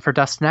it wasn't for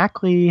Dustin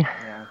Ackley.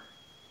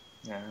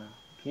 Yeah,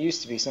 he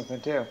used to be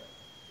something too.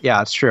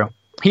 Yeah, it's true.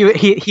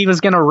 He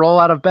was going to roll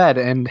out of bed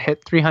and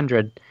hit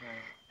 300,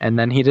 and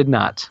then he did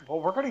not. Well,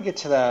 we're going to get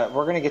to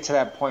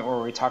that point where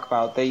we talk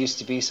about they used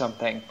to be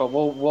something, but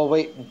we'll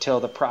wait until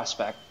the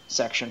prospect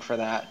section for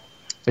that.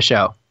 The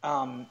show.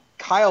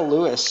 Kyle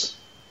Lewis,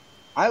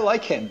 I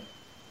like him.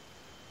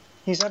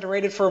 He's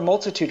underrated for a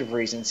multitude of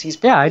reasons. He's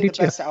probably the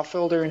best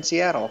outfielder in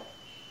Seattle.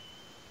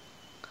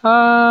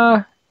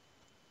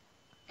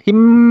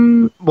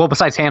 Well,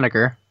 besides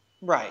Haniger.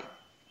 Right.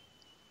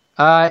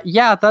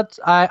 Yeah,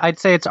 I'd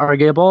say it's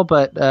arguable,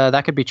 but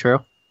that could be true.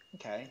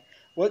 Okay.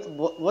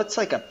 What's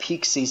like a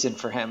peak season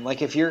for him?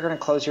 Like if you're going to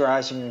close your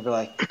eyes and you're going to be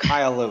like,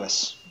 Kyle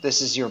Lewis,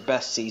 this is your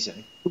best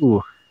season.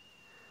 Ooh.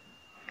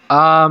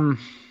 Oh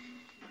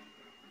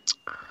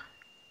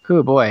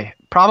boy.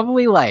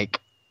 Probably like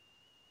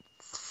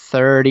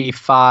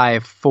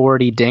 35,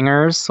 40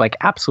 dingers, like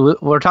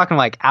absolute. We're talking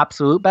like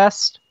absolute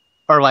best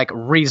or like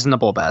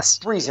reasonable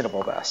best.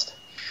 Reasonable best.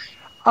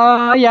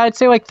 Yeah, I'd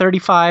say like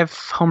 35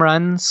 home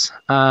runs.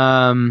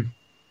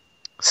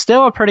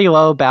 Still a pretty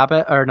low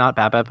BABIP, or not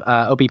BABIP,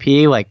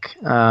 OBP, like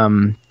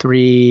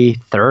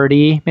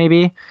 330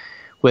 maybe,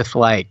 with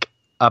like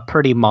a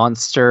pretty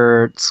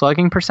monster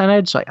slugging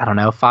percentage, like I don't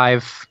know,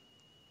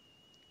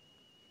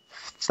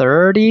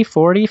 530,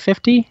 40,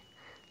 50.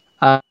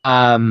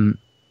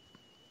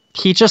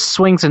 He just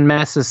swings and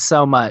misses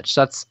so much.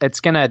 It's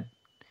gonna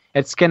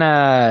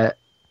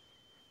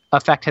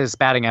affect his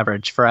batting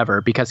average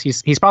forever because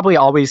he's probably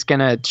always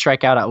gonna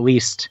strike out at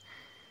least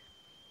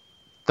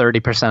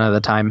 30% of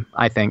the time,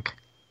 I think.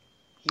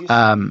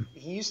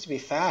 He used to be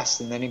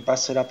fast, and then he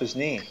busted up his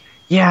knee.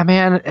 Yeah,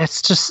 man,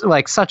 it's just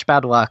like such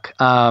bad luck.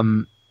 Yeah,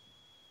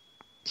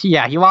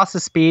 he lost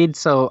his speed,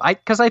 so I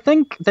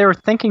think they were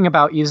thinking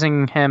about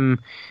using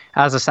him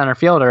as a center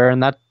fielder,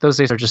 and that those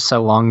days are just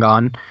so long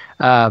gone.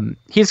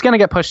 He's gonna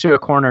get pushed to a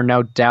corner,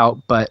 no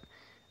doubt, but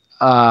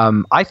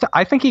I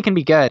think he can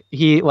be good.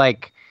 He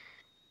like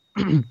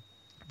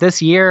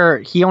this year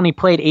he only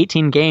played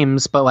 18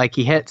 games, but like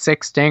he hit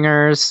 6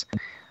 dingers.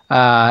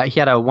 He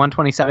had a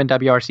 127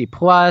 WRC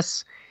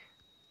plus.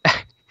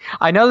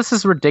 I know this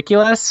is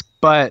ridiculous,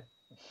 but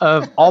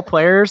of all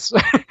players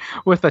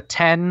with a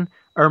 10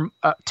 or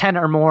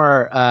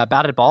more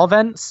batted ball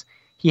events,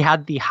 he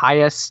had the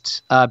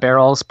highest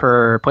barrels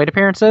per plate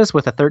appearances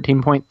with a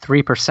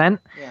 13.3%.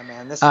 Yeah,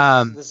 man,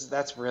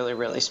 that's really,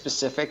 really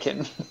specific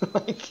and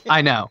like.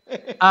 I know,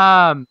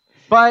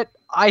 but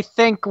I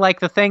think like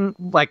the thing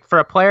like for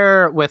a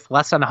player with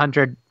less than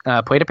 100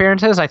 plate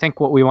appearances, I think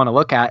what we want to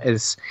look at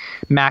is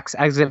max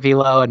exit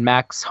velo and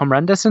max home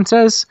run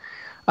distances,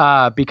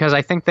 because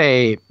I think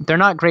they're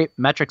not great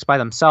metrics by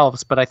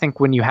themselves, but I think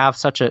when you have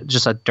such a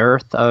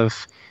dearth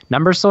of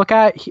numbers to look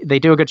at, they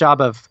do a good job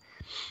of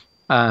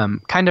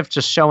kind of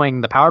just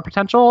showing the power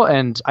potential,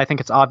 and I think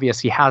it's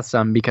obvious he has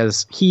some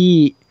because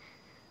I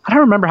don't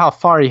remember how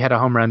far he hit a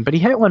home run, but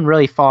he hit one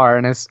really far,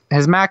 and his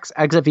max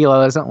exit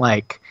velo isn't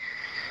like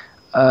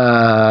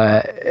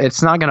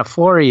it's not going to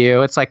floor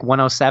you. It's like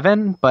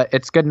 107, but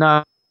it's good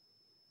enough.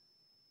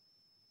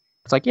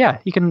 It's like, yeah,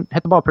 he can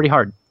hit the ball pretty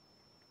hard.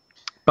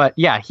 But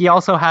yeah, he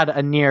also had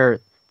a near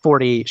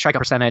 40 strikeout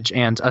percentage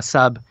and a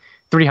sub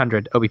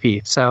 300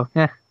 OBP. So,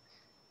 yeah.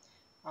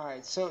 All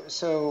right. So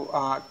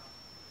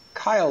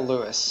Kyle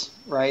Lewis,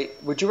 right?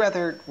 Would you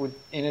rather,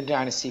 in a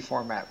dynasty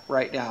format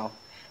right now,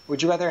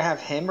 would you rather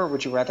have him or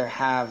would you rather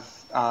have,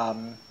 oh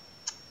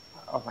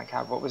my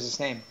God, what was his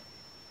name?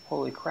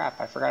 Holy crap,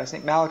 I forgot his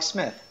name. Malik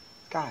Smith.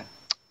 God.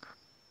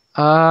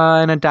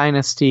 In a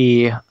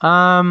dynasty.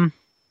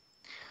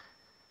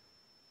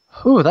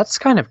 Ooh, that's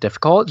kind of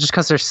difficult just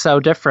because they're so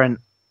different.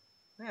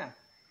 Yeah.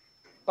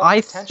 But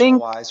I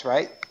think wise,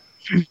 right?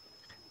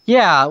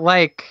 Yeah,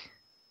 like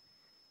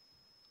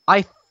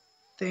I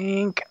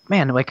think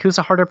man, like who's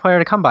a harder player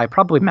to come by?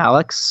 Probably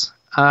Malik's.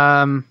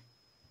 I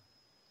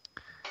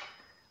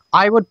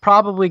would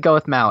probably go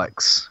with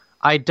Malik's.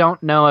 I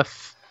don't know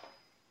if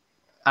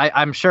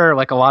I'm sure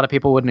like a lot of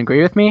people wouldn't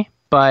agree with me,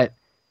 but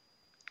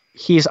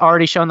he's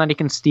already shown that he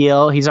can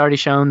steal. He's already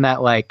shown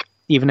that like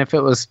even if it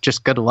was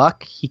just good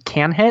luck, he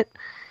can hit.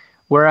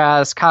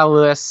 Whereas Kyle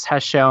Lewis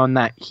has shown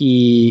that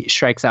he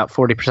strikes out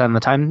 40% of the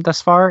time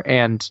thus far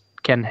and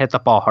can hit the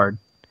ball hard.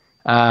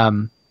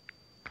 I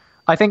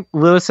think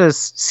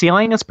Lewis's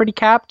ceiling is pretty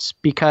capped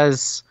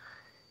because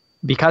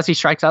he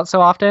strikes out so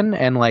often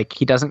and like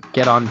he doesn't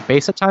get on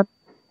base a ton.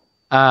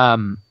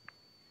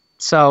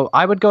 So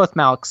I would go with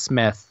Malik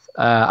Smith.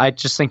 I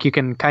just think you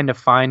can kind of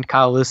find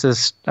Kyle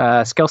Lewis's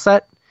skill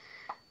set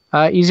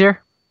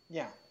easier.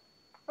 Yeah.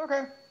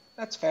 Okay,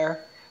 that's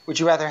fair. Would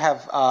you rather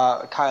have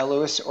Kyle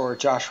Lewis or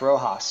Josh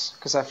Rojas?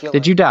 Because I feel.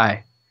 Did you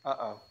die?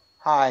 Uh-oh.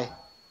 Hi.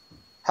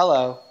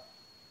 Hello.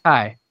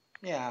 Hi.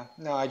 Yeah.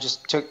 No, I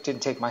just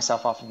didn't take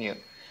myself off of mute.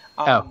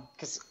 Oh.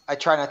 Because I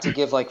try not to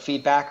give like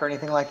feedback or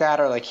anything like that,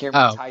 or like hear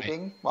me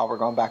typing while we're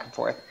going back and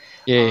forth.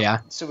 Yeah.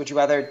 So would you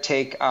rather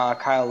take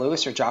Kyle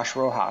Lewis or Josh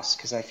Rojas?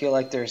 Because I feel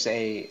like there's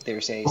a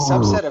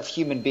subset of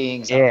human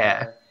beings out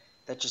there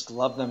that just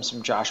love them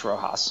some Josh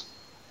Rojas.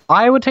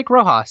 I would take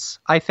Rojas.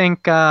 I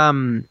think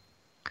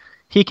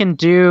he can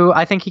do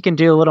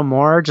a little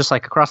more just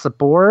like across the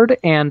board,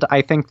 and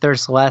I think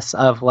there's less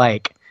of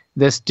like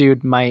this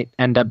dude might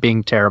end up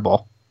being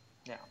terrible.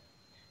 Yeah.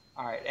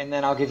 All right, and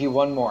then I'll give you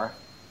one more.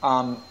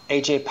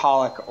 AJ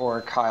Pollock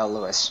or Kyle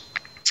Lewis?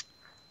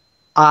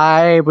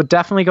 I would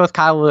definitely go with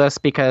Kyle Lewis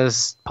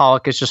because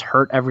Pollock is just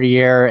hurt every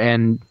year,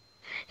 and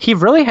he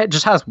really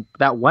just has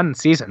that one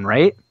season,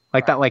 right?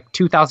 Like that, like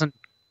 2000,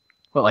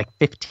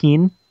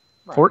 15,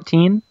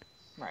 14?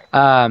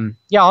 Right.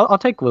 Yeah, I'll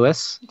take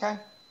Lewis. Okay.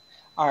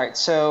 All right.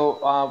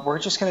 So we're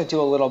just going to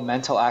do a little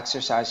mental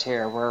exercise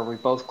here where we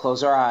both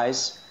close our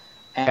eyes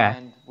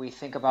and we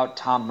think about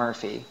Tom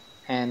Murphy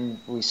and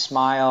we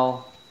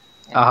smile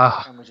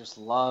and we just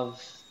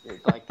love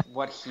like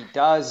what he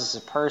does as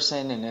a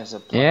person and as a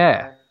player.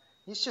 Yeah.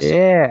 He's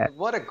just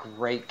what a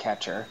great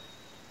catcher.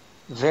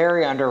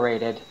 Very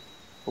underrated.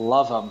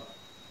 Love him.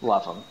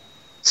 Love him.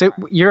 So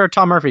you're a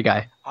Tom Murphy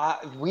guy.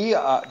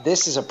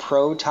 This is a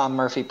pro Tom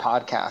Murphy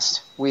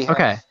podcast. We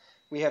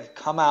have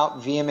come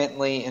out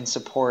vehemently in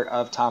support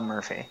of Tom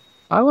Murphy.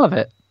 I love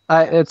it.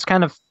 It's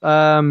kind of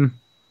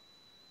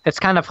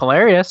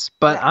hilarious,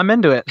 but I'm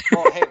into it.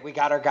 Well, hey, we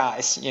got our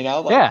guys, you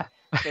know? Like,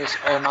 there's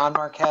Herman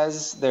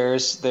Marquez,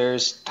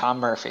 there's Tom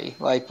Murphy.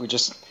 Like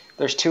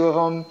there's two of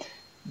them,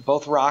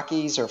 both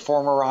Rockies or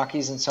former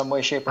Rockies in some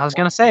way, shape, or form. I was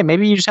going to say,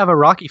 maybe you just have a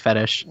Rocky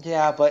fetish.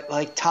 Yeah, but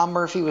like Tom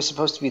Murphy was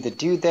supposed to be the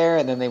dude there,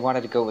 and then they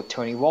wanted to go with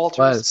Tony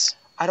Walters.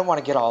 I don't want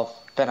to get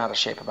all bent out of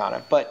shape about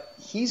it, but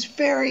he's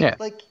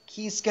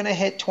he's going to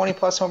hit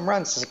 20-plus home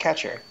runs as a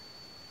catcher.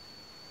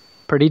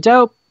 Pretty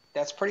dope.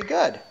 That's pretty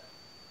good.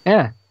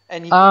 Yeah.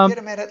 And you can get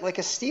him at it like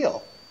a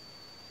steal.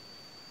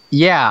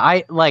 Yeah,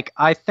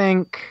 I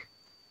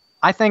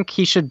think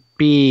he should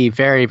be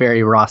very,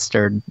 very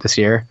rostered this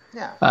year.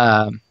 Yeah.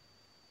 I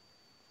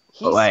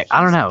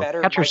don't know.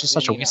 Catcher's just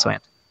such a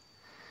wasteland.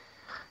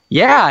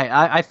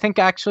 Yeah, I think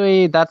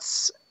actually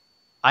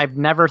I've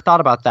never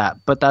thought about that,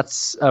 but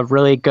that's a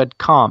really good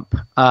comp.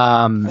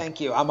 Thank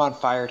you. I'm on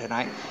fire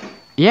tonight.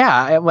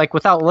 Yeah, like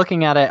without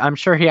looking at it, I'm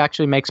sure he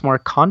actually makes more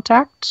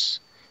contact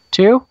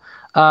too.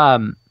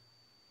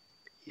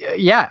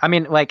 Yeah, I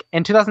mean, like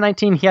in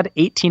 2019, he had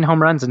 18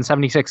 home runs in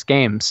 76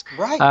 games.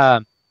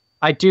 Right.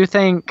 I do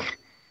think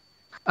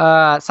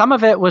some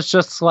of it was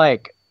just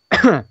like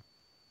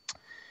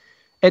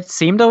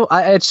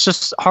it's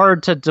just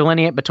hard to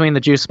delineate between the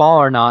juice ball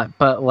or not,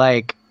 but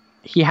like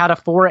he had a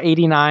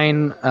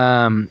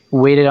 489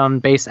 weighted on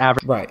base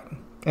average. Right.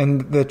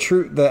 And the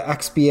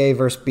XBA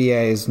versus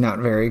BA is not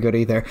very good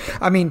either.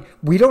 I mean,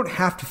 we don't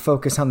have to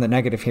focus on the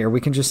negative here.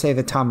 We can just say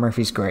that Tom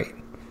Murphy's great.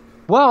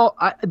 Well,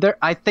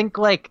 I think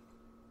like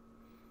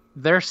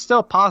there's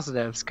still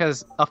positives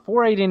because a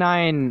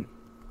 489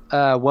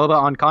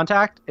 WOBA on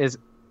contact is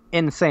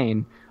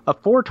insane. A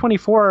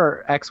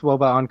 424 x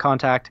WOBA on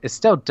contact is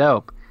still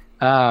dope.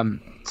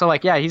 So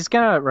like, yeah, he's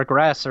gonna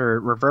regress or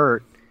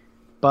revert,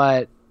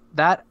 but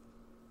that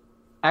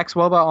x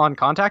WOBA on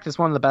contact is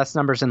one of the best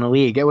numbers in the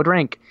league. It would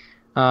rank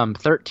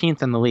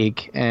 13th in the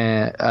league,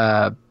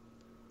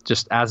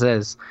 just as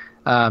is.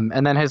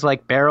 And then his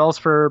like barrels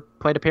for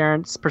plate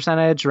appearance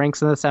percentage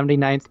ranks in the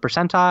 79th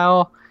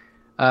percentile.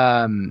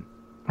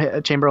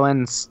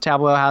 Chamberlain's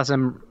Tableau has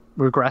him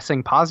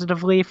regressing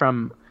positively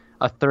from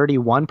a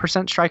 31%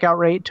 strikeout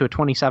rate to a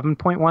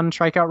 27.1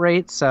 strikeout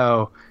rate.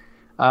 So,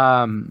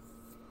 on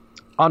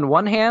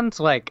one hand,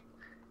 like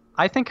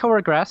I think he'll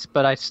regress,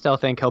 but I still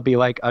think he'll be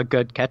like a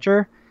good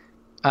catcher.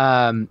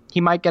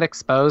 He might get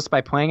exposed by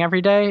playing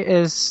every day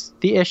is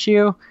the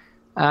issue.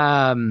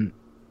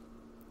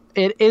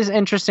 It is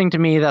interesting to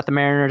me that the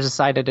Mariners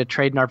decided to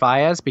trade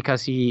Narvaez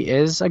because he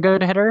is a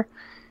good hitter.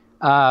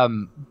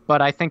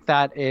 But I think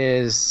that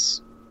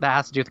has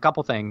to do with a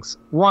couple things.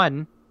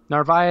 One,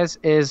 Narvaez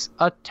is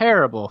a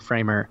terrible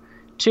framer.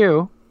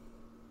 Two,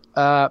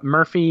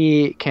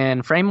 Murphy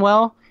can frame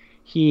well.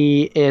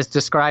 He is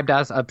described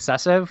as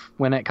obsessive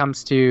when it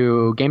comes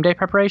to game day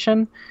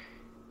preparation.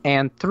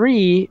 And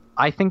three,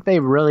 I think they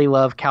really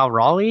love Cal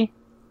Raleigh.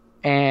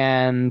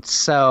 And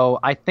so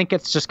I think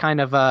it's just kind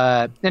of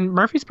and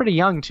Murphy's pretty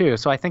young too.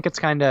 So I think it's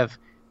kind of,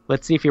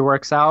 let's see if he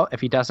works out.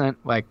 If he doesn't,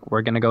 like,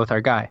 we're going to go with our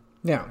guy.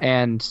 Yeah.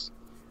 And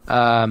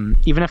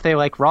even if they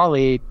like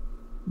Raleigh,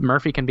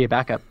 Murphy can be a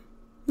backup.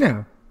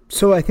 Yeah.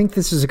 So I think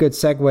this is a good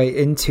segue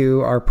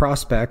into our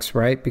prospects,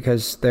 right?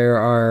 Because there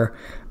are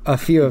a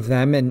few of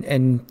them.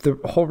 And the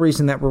whole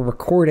reason that we're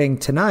recording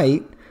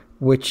tonight,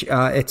 which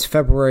it's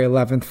February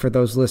 11th for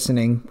those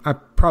listening. I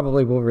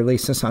probably will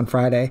release this on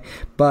Friday.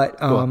 But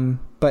cool.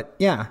 But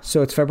yeah,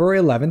 so it's February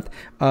 11th.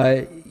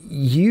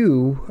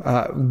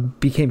 You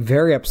became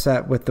very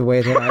upset with the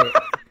way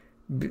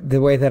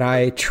that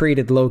I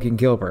treated Logan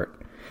Gilbert.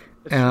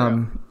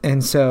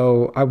 And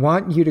so I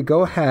want you to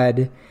go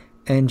ahead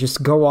and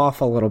just go off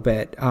a little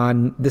bit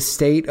on the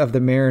state of the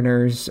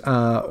Mariners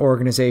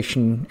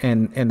organization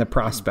and the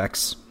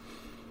prospects.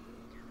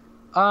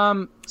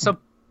 So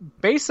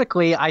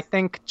basically, I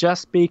think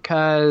just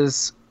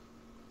because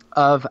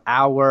of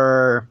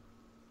our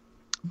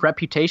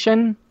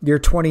reputation, your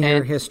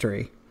 20-year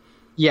history.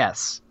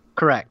 Yes,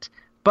 correct.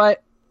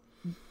 But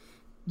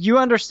you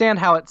understand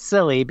how it's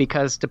silly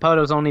because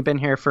DePoto's only been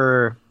here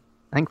for,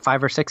 I think,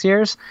 5 or 6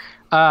 years.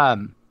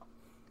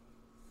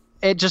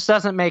 It just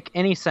doesn't make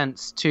any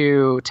sense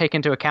to take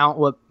into account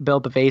what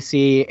Bill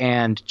Bavasi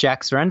and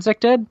Jack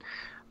Zduriencik did.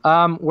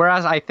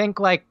 Whereas I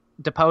think like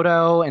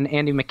DePoto and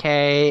Andy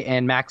McKay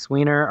and Max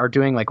Wiener are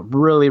doing like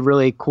really,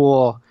 really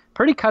cool,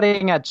 pretty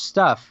cutting edge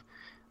stuff.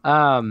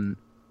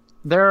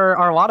 There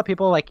are a lot of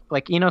people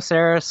like Eno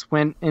Saris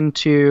went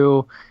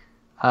into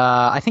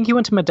I think he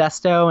went to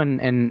Modesto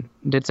and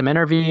did some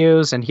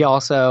interviews, and he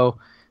also,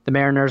 the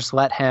Mariners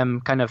let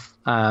him kind of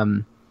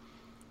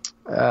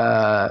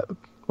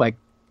like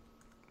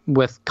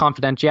with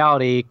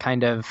confidentiality,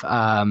 kind of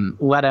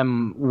let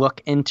him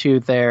look into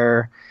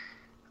their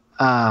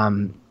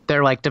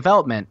like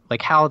development,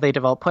 like how they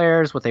develop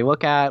players, what they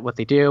look at, what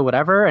they do,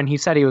 whatever. And he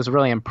said he was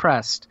really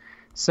impressed.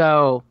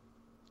 So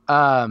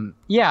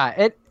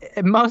it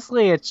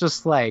mostly it's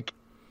just like,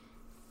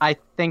 I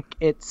think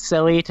it's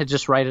silly to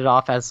just write it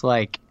off as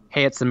like,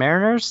 hey, it's the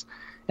Mariners,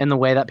 in the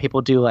way that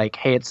people do like,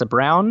 hey, it's the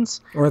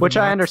Browns, which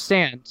I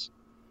understand.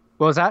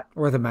 What was that?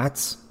 Or the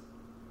Mets.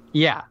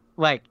 Yeah.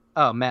 Like,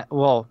 oh, Met.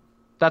 Well,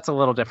 that's a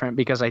little different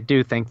because I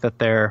do think that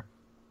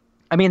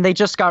they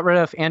just got rid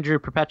of Andrew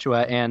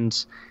Perpetua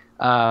and,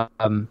 I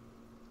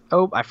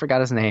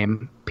forgot his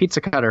name. Pizza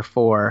Cutter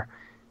 4.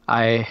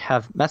 I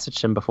have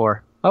messaged him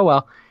before. Oh,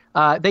 well.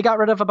 They got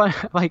rid of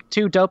like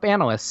 2 dope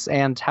analysts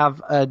and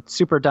have a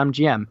super dumb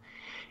GM.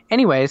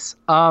 Anyways,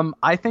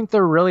 I think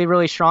they're really,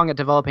 really strong at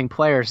developing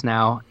players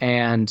now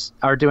and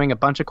are doing a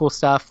bunch of cool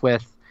stuff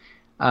with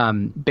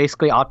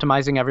basically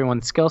optimizing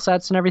everyone's skill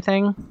sets and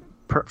everything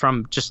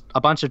from just a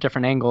bunch of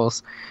different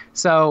angles.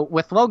 So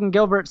with Logan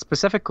Gilbert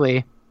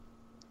specifically,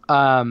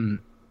 this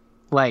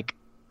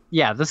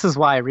is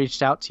why I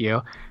reached out to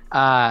you.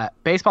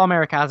 Baseball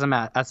America has him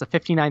as the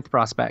 59th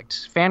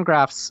prospect.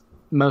 Fangraphs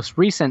most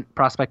recent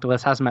prospect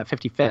list has him at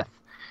 55th.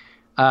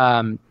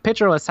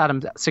 Pitcher list had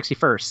him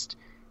 61st.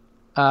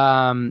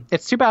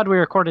 It's too bad we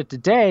recorded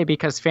today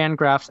because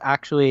Fangraphs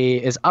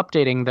actually is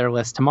updating their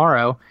list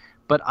tomorrow,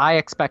 but I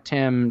expect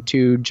him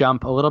to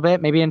jump a little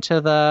bit, maybe into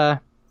the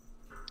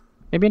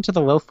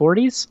low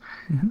 40s.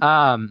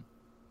 Mm-hmm.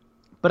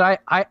 But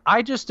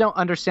I just don't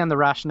understand the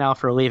rationale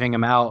for leaving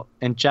him out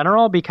in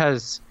general,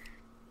 because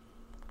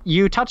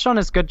you touched on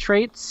his good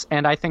traits,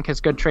 and I think his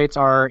good traits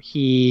are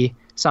he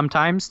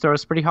sometimes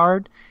throws pretty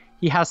hard.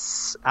 He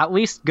has at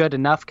least good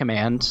enough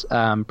command,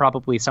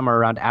 probably somewhere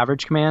around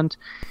average command.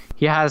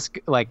 He has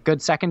like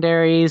good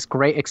secondaries,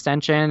 great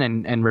extension,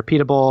 and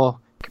repeatable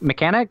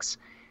mechanics.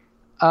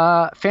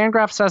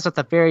 Fangraph says at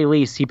the very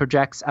least he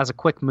projects as a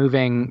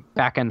quick-moving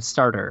back-end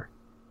starter.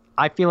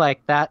 I feel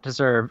like that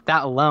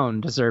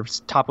alone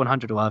deserves top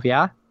 100 love,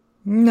 yeah?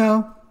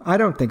 No, I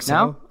don't think so.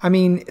 No? I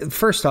mean,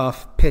 first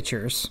off,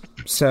 pitchers.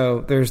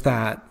 So there's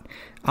that.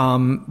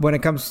 When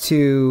it comes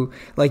to,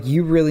 like,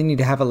 you really need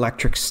to have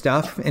electric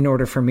stuff in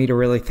order for me to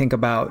really think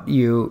about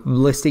you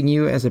listing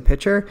you as a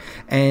pitcher.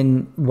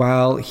 And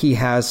while he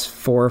has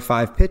 4 or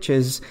 5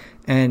 pitches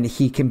and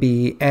he can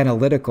be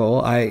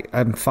analytical,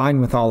 I'm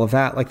fine with all of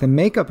that. Like, the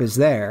makeup is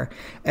there.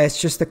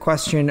 It's just the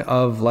question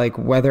of, like,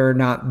 whether or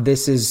not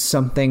this is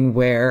something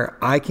where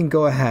I can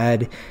go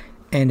ahead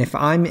and if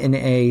I'm in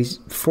a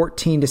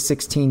 14 to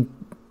 16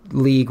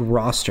 league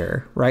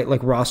roster, right?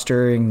 Like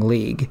rostering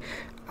league.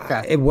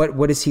 Okay.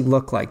 What does he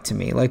look like to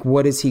me? Like,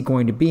 what is he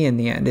going to be in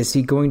the end? Is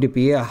he going to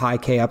be a high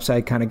K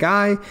upside kind of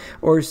guy?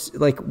 Or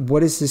like,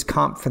 what is his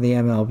comp for the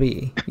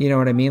MLB? You know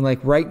what I mean? Like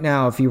right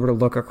now, if you were to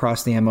look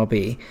across the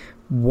MLB,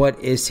 what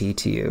is he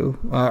to you?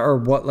 Or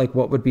what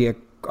would be a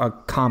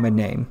common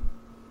name?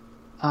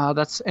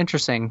 That's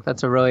interesting.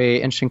 That's a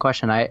really interesting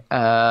question.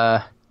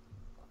 Let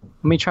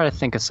me try to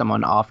think of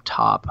someone off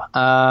top.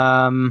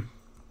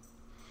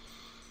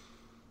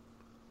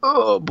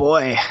 Oh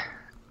boy.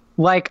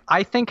 Like,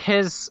 I think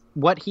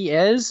what he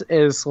is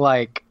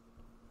like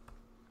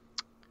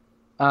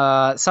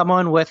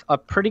someone with a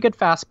pretty good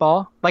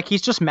fastball. Like,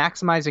 he's just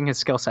maximizing his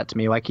skill set to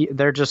me. Like,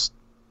 they're just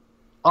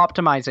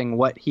optimizing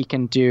what he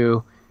can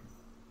do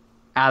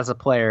as a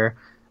player.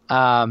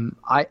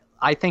 I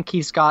think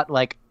he's got,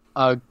 like,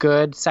 a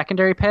good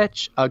secondary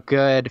pitch, a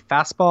good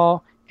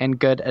fastball, and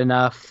good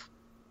enough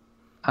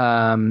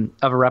of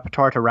a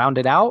repertoire to round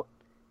it out.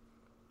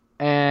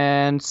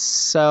 And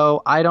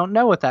so I don't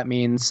know what that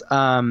means.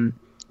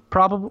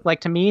 Probably, like,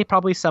 to me,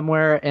 probably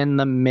somewhere in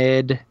the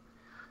mid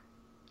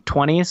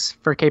 20s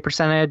for K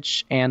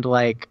percentage and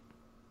like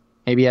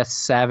maybe a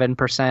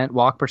 7%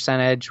 walk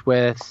percentage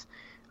with,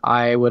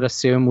 I would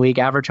assume, league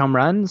average home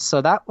runs.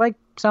 So that like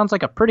sounds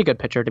like a pretty good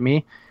pitcher to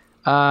me.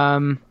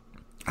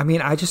 I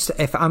mean,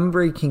 if I'm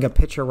ranking a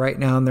pitcher right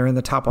now and they're in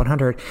the top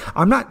 100,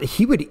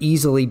 he would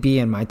easily be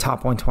in my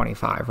top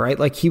 125, right?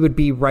 Like, he would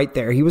be right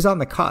there. He was on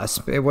the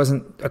cusp. It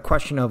wasn't a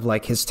question of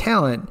like his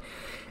talent.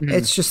 Mm-hmm.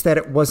 It's just that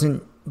it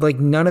wasn't like,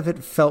 none of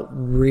it felt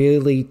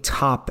really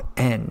top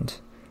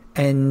end.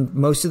 And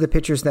most of the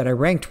pitchers that I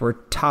ranked were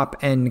top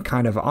end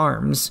kind of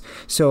arms.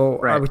 So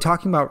right. Are we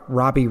talking about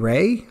Robbie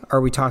Ray? Are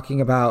we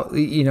talking about,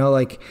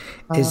 like,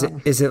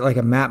 is it like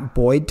a Matt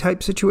Boyd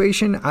type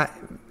situation?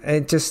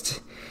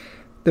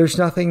 There's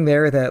nothing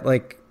there that,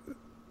 like,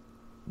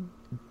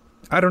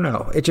 I don't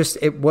know.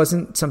 It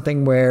wasn't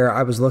something where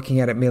I was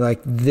looking at it and be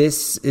like,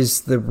 this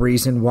is the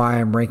reason why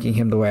I'm ranking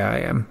him the way I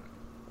am.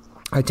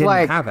 I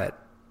didn't have it.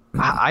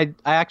 I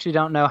actually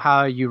don't know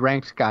how you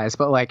ranked guys,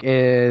 but like,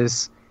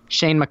 is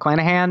Shane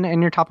McClanahan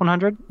in your top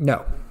 100?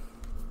 No.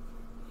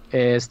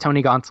 Is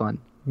Tony Gonsolin?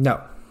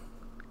 No.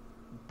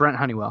 Brent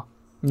Honeywell?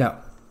 No.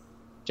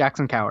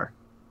 Jackson Cower?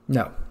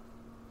 No.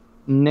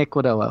 Nick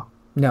Lodolo.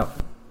 No.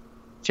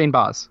 Shane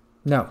Baz.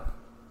 No.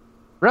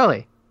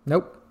 Really?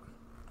 Nope.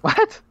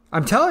 What?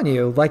 I'm telling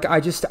you, like,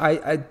 I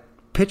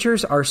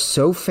pitchers are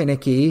so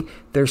finicky,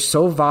 they're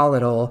so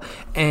volatile,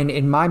 and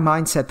in my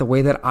mindset, the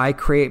way that I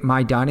create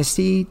my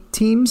dynasty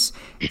teams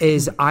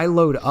is I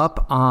load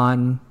up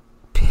on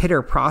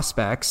hitter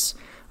prospects,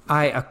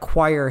 I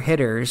acquire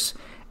hitters,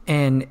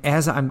 and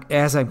as I'm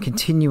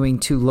continuing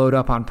to load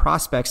up on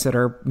prospects that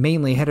are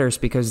mainly hitters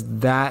because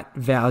that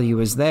value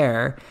is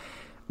there,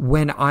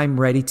 when I'm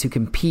ready to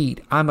compete,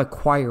 I'm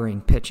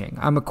acquiring pitching.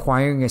 I'm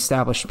acquiring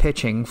established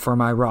pitching for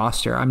my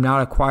roster. I'm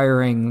not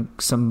acquiring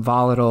some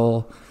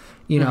volatile,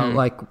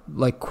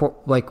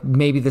 like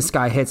maybe this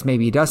guy hits,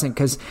 maybe he doesn't.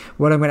 Because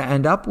what I'm going to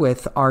end up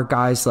with are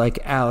guys like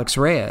Alex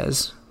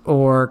Reyes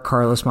or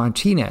Carlos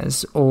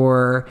Martinez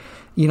or,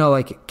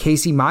 like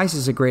Casey Mize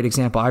is a great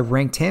example. I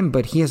ranked him,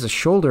 but he has a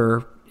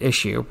shoulder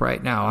issue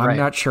right now. I'm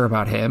not sure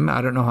about him.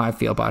 I don't know how I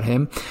feel about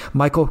him.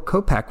 Michael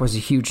Kopech was a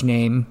huge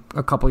name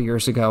a couple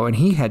years ago, and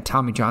he had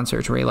Tommy John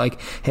surgery. Like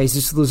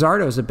Jesus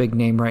Luzardo is a big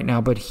name right now,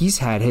 but he's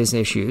had his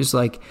issues.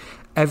 Like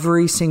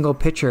every single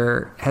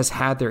pitcher has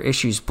had their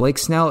issues. Blake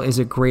Snell is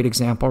a great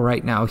example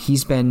right now. He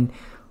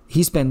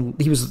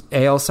was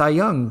AL Cy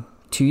Young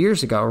 2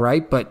 years ago,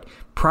 right? But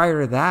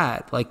prior to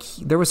that, like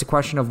there was a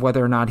question of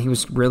whether or not he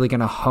was really going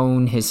to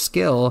hone his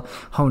skill,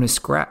 hone his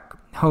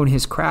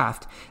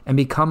craft, and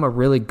become a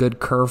really good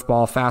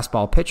curveball,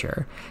 fastball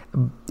pitcher.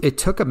 It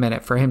took a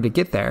minute for him to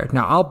get there.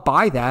 Now, I'll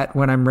buy that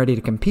when I'm ready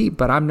to compete,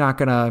 but I'm not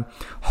going to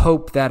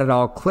hope that it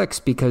all clicks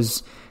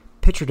because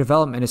pitcher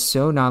development is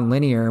so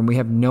nonlinear and we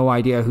have no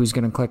idea who's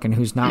going to click and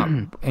who's not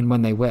and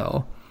when they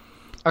will.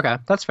 Okay,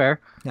 that's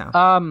fair. Yeah.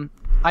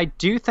 I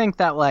do think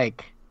that,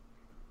 like,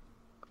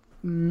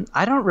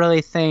 I don't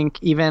really think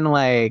even,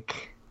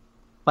 like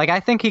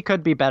I think he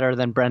could be better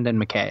than Brendan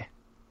McKay.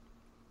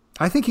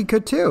 I think he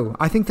could too.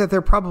 I think that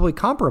they're probably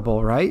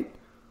comparable, right?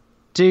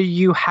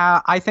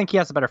 I think he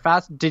has a better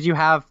fast. Did you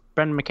have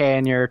Brendan McKay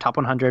in your top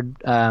 100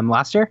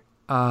 last year?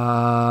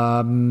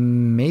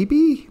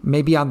 Maybe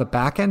on the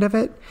back end of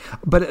it,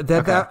 but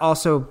that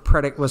also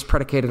was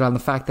predicated on the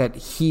fact that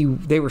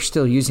they were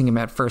still using him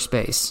at first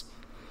base,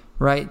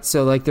 right?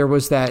 So like there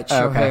was that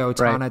Shohei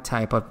Ohtani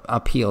type of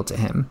appeal to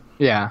him.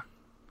 Yeah.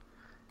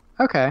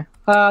 Okay.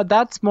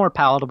 That's more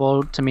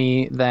palatable to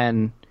me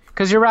than.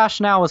 Because your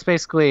rationale was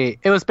basically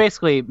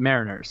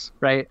Mariners,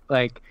 right?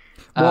 Like,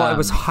 it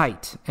was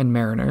height and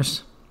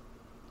Mariners.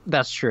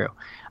 That's true.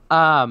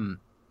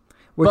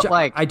 Which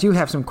I do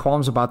have some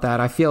qualms about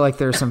that. I feel like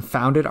there's some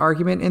founded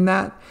argument in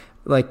that.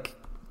 Like,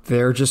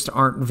 there just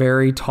aren't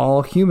very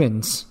tall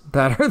humans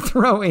that are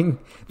throwing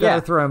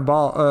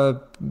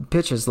ball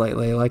pitches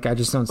lately. Like, I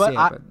just don't see it.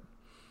 But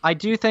I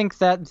do think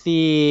that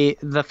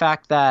the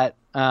fact that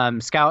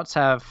scouts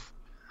have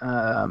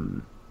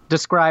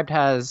described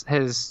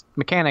his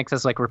mechanics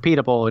as like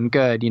repeatable and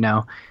good,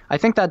 I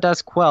think that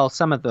does quell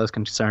some of those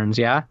concerns.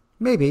 Yeah.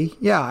 Maybe.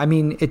 Yeah. I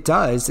mean, it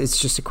does. It's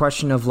just a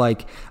question of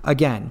like,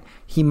 again,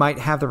 he might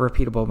have the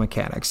repeatable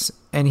mechanics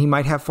and he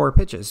might have 4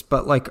 pitches,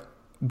 but like,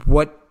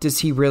 what does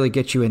he really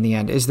get you in the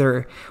end?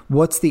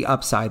 What's the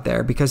upside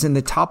there? Because in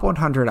the top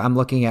 100, I'm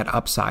looking at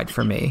upside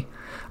for me.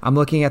 I'm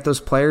looking at those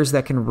players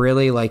that can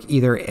really like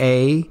either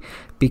A,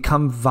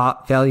 become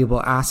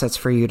valuable assets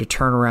for you to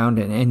turn around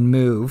and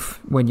move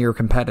when you're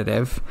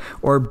competitive,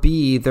 or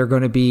B, they're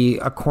going to be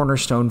a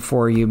cornerstone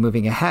for you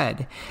moving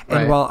ahead.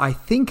 And while I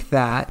think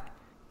that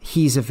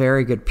he's a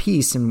very good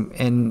piece,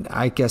 and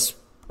I guess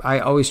I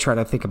always try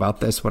to think about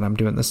this when I'm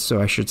doing this,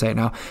 so I should say it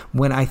now.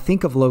 When I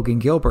think of Logan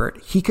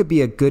Gilbert, he could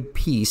be a good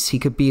piece. He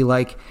could be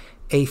like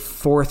a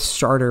 4th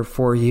starter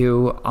for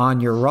you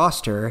on your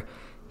roster.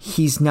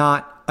 He's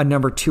not a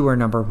number 2 or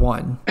number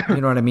 1. You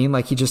know what I mean?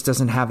 Like, he just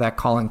doesn't have that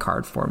calling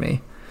card for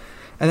me.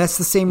 And that's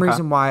the same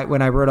reason why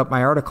when I wrote up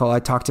my article, I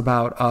talked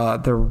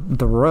about the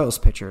Royals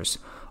pitchers.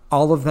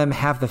 All of them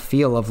have the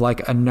feel of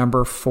like a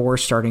number 4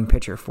 starting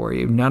pitcher for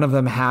you. None of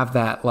them have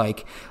that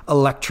like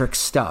electric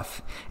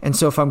stuff. And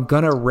so if I'm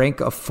going to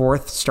rank a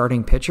 4th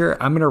starting pitcher,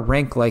 I'm going to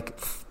rank like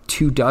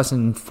 24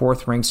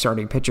 4th ranked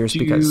starting pitchers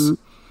because...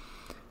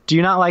 Do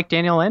you not like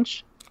Daniel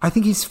Lynch? I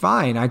think he's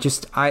fine.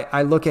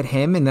 I look at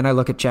him and then I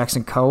look at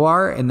Jackson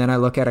Kowar and then I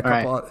look at a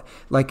couple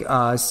like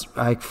I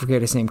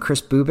forget his name,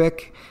 Chris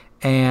Bubik,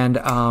 and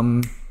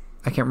I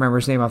can't remember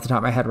his name off the top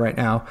of my head right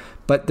now,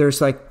 but there's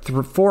like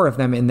 4 of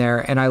them in there,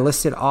 and I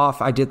listed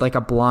off. I did like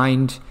a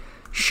blind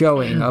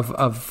showing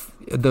of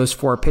those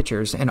 4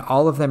 pitchers, and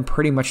all of them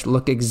pretty much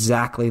look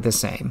exactly the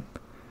same.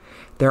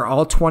 They're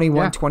all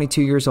 21,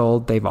 22 years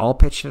old. They've all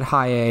pitched at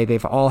high A.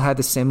 They've all had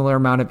the similar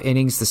amount of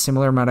innings, the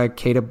similar amount of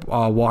K to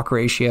walk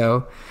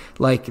ratio.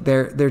 Like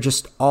they're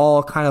just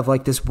all kind of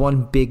like this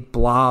one big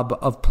blob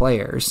of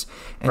players.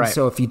 And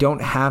so if you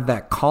don't have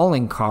that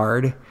calling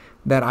card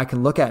that I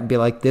can look at and be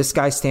like, this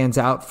guy stands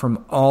out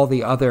from all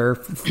the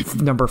other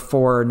number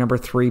 4, number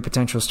 3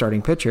 potential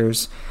starting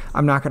pitchers,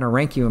 I'm not going to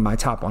rank you in my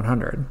top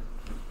 100.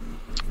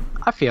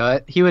 I feel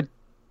it. He would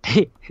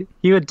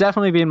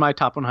definitely be in my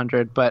top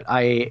 100, but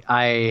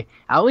I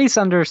at least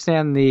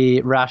understand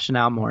the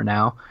rationale more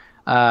now.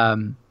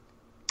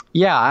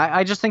 Yeah,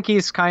 I just think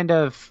he's kind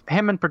of,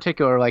 him in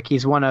particular, like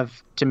he's one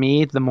of, to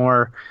me, the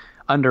more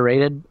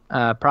underrated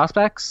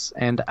prospects,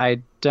 and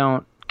I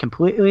don't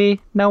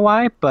completely know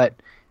why, but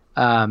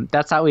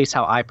that's at least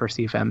how I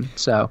perceive him.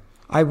 So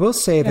I will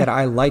say that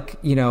I like,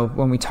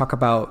 when we talk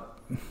about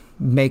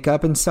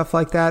makeup and stuff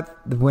like that,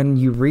 when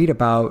you read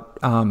about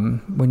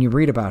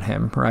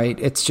him, right?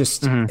 It's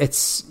just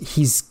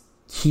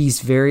he's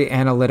very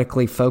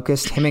analytically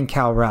focused. Him and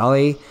Cal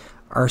Raleigh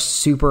are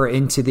super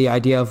into the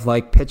idea of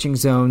like pitching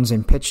zones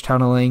and pitch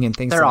tunneling and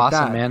things they're like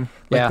awesome, that. Man.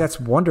 Like that's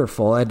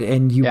wonderful,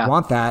 and you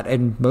want that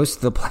in most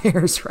of the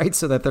players, right?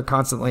 So that they're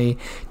constantly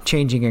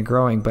changing and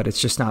growing, but it's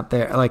just not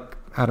there. Like,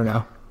 I don't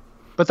know.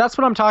 But that's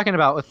what I'm talking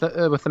about with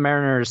the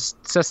Mariners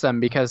system,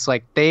 because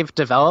like they've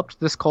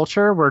developed this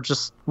culture where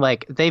just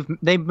like they've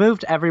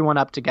moved everyone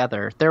up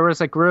together. There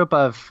was a group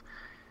of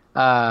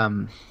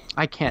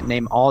I can't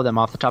name all of them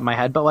off the top of my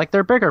head, but like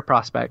they're bigger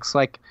prospects.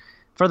 Like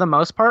for the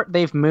most part,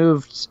 they've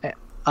moved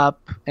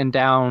up and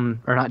down,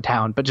 or not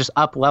down, but just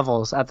up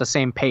levels at the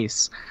same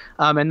pace.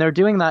 And they're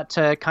doing that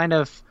to kind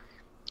of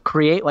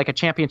create like a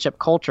championship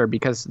culture,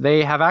 because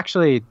they have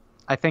actually,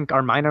 I think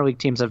our minor league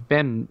teams have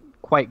been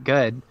quite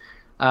good.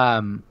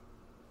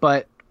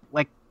 But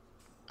like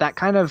that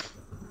kind of,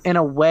 in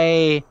a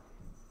way,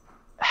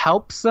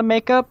 helps the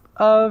makeup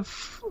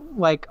of,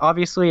 like,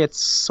 obviously it's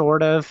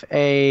sort of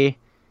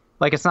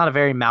like it's not a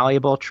very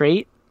malleable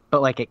trait,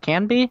 but like it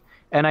can be.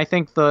 And I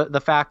think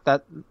the fact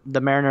that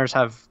the Mariners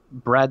have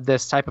bred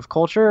this type of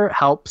culture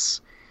helps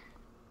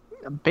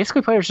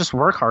basically players just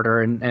work harder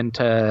and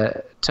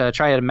to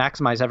try to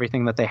maximize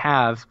everything that they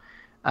have.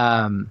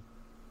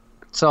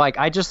 So like,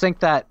 I just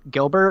think that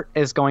Gilbert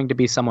is going to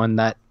be someone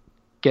that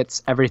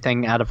gets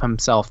everything out of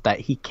himself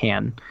that he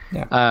can.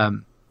 Yeah.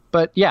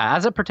 But yeah,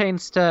 as it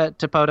pertains to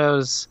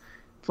Poto's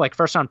like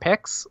first round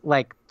picks,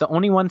 like the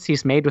only ones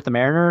he's made with the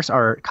Mariners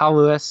are Kyle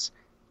Lewis,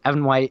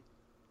 Evan White,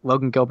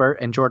 Logan Gilbert,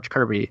 and George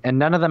Kirby, and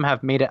none of them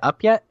have made it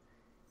up yet.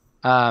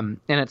 And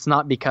it's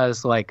not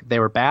because like they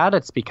were bad;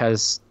 it's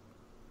because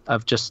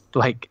of just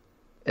like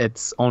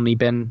it's only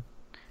been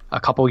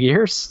a couple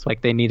years. Like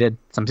they needed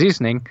some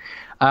seasoning.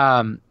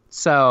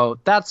 So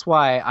that's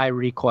why I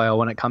recoil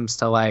when it comes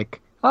to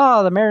like,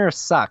 oh, the Mariners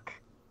suck.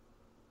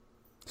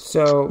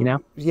 So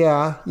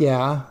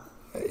yeah.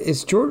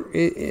 Is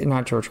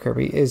not George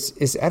Kirby?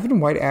 Is Evan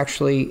White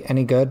actually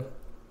any good?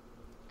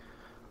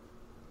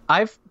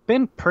 I've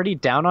been pretty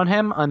down on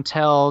him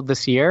until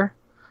this year.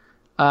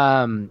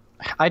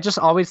 I just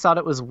always thought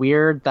it was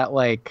weird that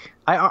like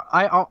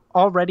I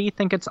already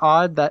think it's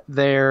odd that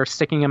they're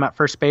sticking him at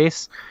first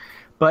base,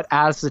 but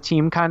as the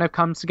team kind of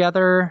comes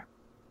together,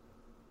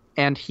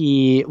 and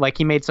he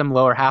made some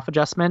lower half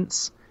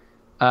adjustments,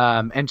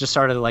 and just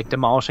started like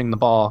demolishing the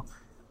ball,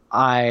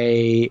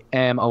 I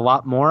am a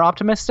lot more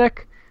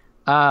optimistic.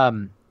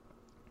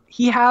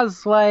 He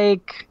has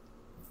like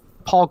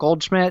Paul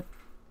Goldschmidt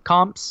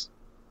comps.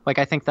 Like,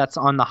 I think that's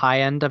on the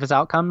high end of his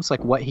outcomes,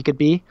 like what he could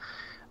be.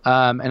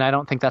 And I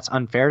don't think that's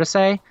unfair to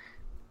say.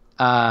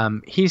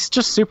 He's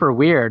just super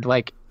weird.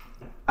 Like,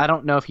 I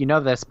don't know if you know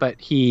this, but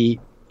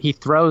he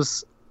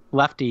throws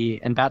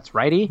lefty and bats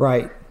righty.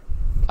 Right.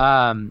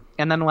 And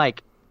then,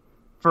 like,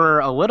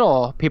 for a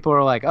little, people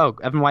were like, oh,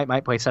 Evan White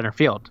might play center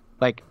field.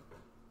 Like,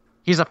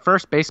 he's a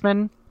first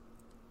baseman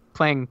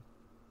playing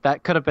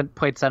that could have been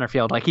played center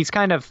field. Like, he's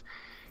kind of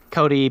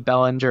Cody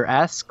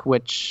Bellinger-esque,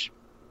 which...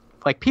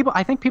 like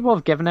I think people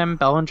have given him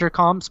Bellinger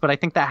comps, but I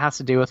think that has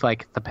to do with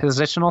like the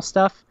positional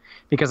stuff,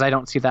 because I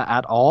don't see that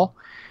at all.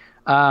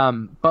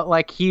 But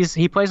like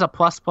he plays a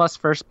plus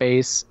first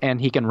base, and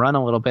he can run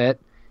a little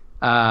bit.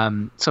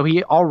 So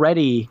he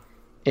already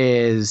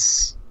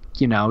is,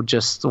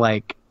 just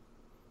like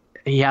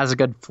he has a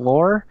good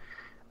floor.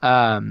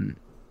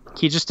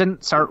 He just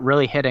didn't start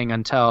really hitting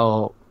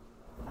until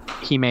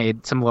he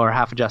made some lower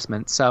half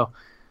adjustments. So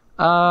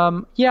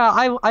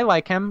I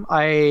like him.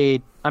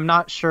 I'm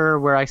not sure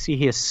where I see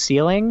his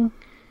ceiling,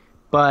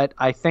 but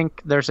I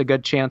think there's a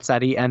good chance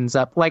that he ends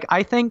up... like,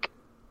 I think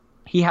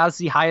he has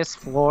the highest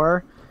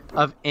floor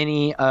of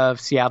any of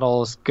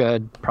Seattle's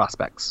good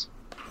prospects,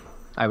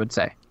 I would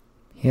say.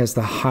 He has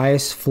the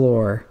highest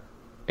floor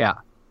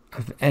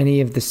of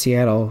any of the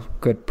Seattle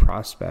good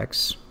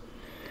prospects.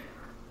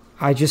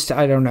 I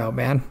don't know,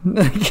 man.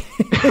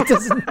 It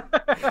doesn't...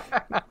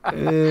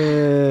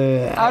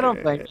 I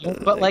don't think so.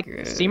 But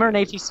like Steamer and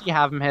ATC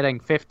have him hitting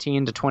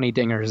 15 to 20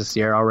 dingers this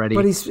year already.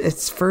 But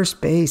it's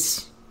first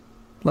base.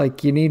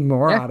 Like, you need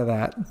more out of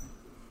that.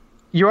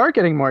 You are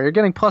getting more. You're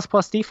getting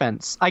plus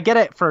defense. I get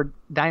it for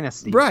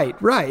Dynasty. Right.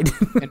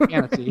 And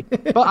Fantasy.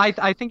 But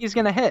I think he's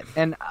going to hit.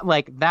 And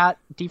like that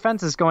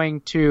defense is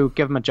going to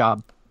give him a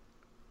job.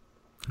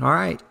 All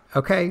right.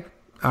 Okay.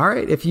 All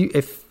right. If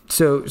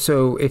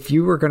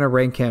you were going to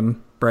rank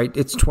him, right,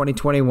 it's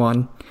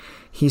 2021.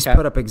 He's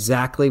put up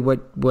exactly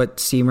what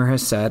Steamer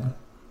has said,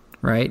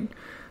 right?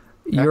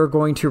 Okay. You're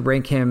going to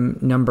rank him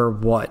number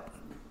what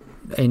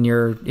in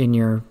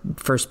your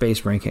first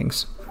base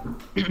rankings?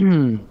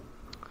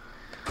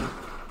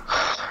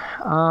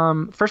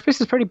 First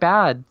base is pretty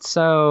bad,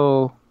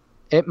 so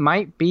it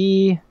might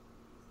be.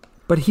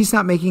 but he's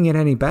not making it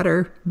any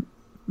better.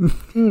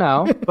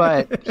 No,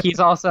 but he's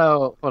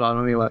also, hold on,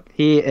 let me look.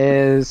 He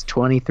is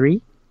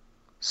 23.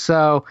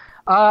 So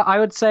I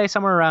would say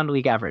somewhere around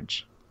league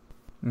average.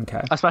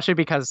 Okay. Especially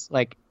because,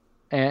 like,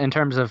 in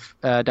terms of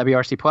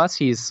WRC Plus,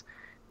 he's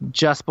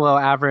just below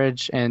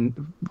average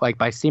and like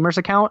by Steamer's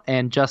account,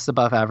 and just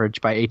above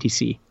average by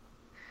ATC.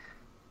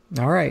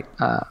 All right.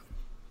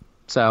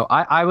 So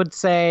I would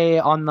say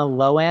on the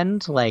low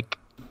end, like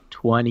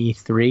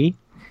 23,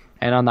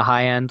 and on the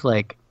high end,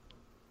 like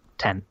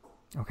 10.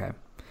 Okay.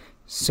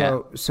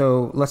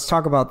 So let's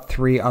talk about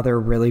 3 other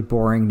really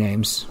boring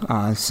names.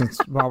 Since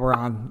while we're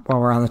on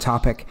the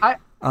topic,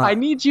 I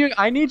need you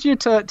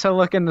to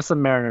look into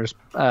some Mariners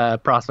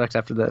prospects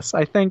after this.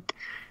 I think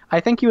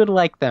you would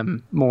like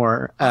them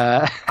more.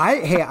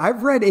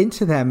 I've read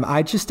into them.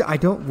 I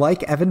don't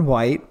like Evan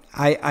White.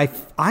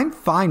 I'm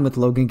fine with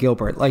Logan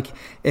Gilbert. Like,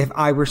 if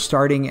I were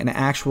starting an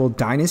actual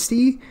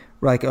dynasty,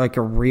 like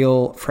a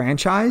real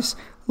franchise,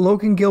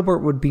 Logan Gilbert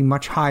would be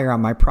much higher on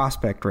my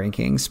prospect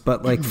rankings.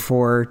 But like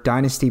for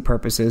dynasty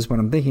purposes, when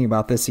I'm thinking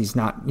about this, he's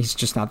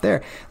just not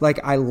there. Like,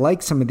 I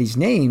like some of these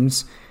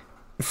names.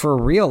 For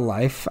real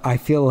life, I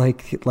feel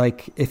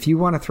like if you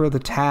want to throw the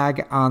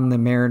tag on the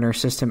Mariner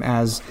system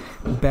as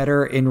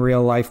better in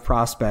real life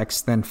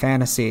prospects than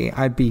fantasy,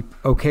 I'd be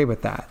okay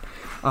with that.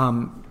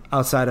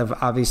 Outside of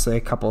obviously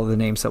a couple of the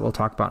names that we'll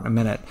talk about in a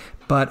minute,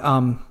 but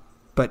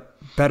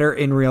better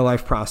in real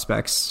life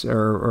prospects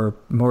or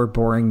more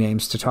boring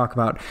names to talk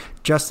about: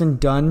 Justin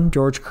Dunn,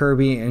 George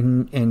Kirby,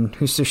 and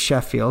Justus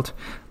Sheffield.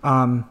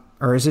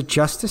 Or is it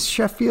Justice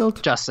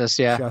Sheffield? Justice,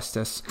 yeah.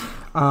 Justice.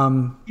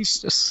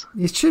 Justus.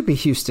 It should be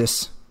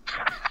Justus.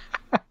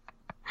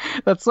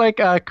 That's like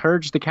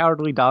Courage the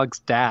Cowardly Dog's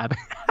dad.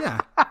 Yeah.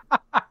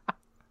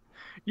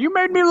 You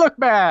made me look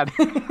bad.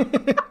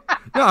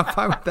 No, I'm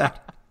fine with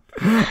that.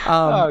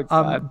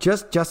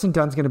 Justin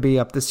Dunn's going to be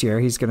up this year.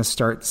 He's going to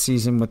start the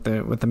season with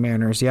the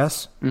Mariners.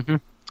 Yes.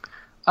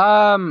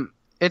 Mm-hmm.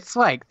 It's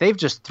like they've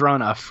just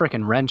thrown a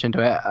freaking wrench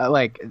into it.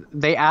 Like,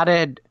 they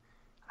added,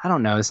 I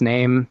don't know his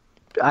name.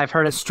 I've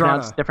heard it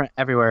pronounced different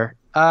everywhere.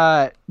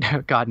 God,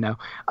 no.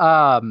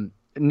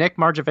 Nick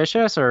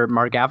Margevicius or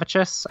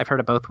Margavicius. I've heard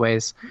it both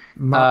ways.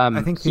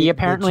 I think he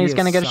apparently is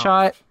going to get a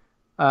shot.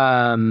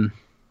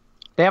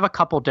 They have a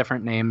couple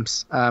different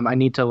names. I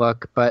need to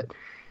look, but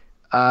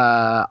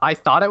I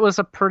thought it was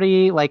a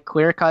pretty like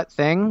clear-cut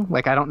thing.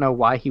 Like, I don't know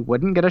why he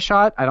wouldn't get a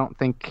shot. I don't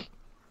think,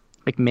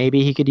 like,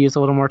 maybe he could use a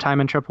little more time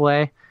in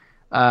AAA.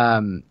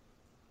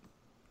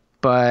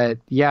 But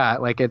yeah,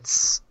 like,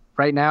 it's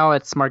right now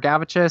it's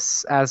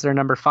Margavicius as their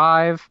number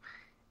 5,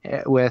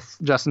 with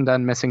Justin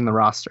Dunn missing the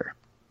roster.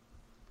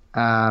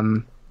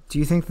 Do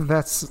you think that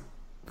that's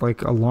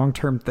like a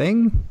long-term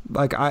thing?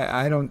 Like,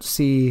 I don't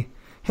see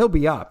he'll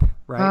be up,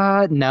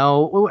 right?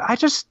 No,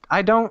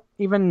 I don't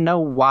even know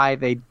why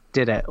they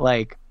did it.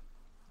 Like,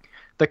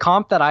 the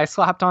comp that I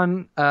slapped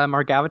on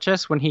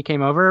Margavicius when he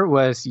came over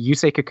was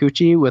Yusei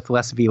Kikuchi with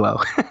less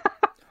velo.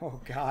 Oh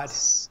God.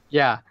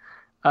 Yeah.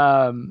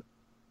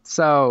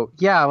 So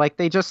yeah, like,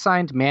 they just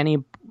signed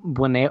Manny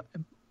Benuelos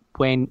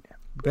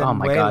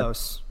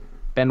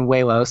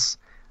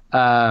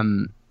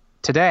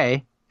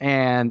today,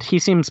 and he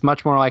seems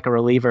much more like a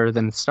reliever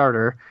than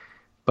starter.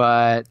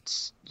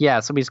 But yeah,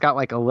 so he's got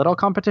like a little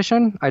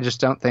competition. I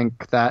just don't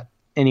think that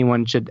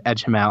anyone should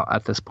edge him out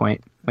at this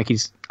point. Like,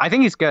 I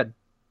think he's good.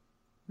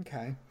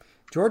 Okay.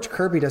 George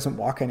Kirby doesn't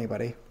walk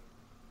anybody.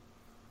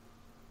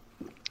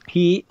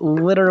 He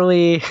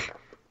literally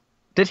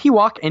did he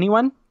walk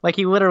anyone? Like,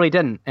 he literally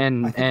didn't.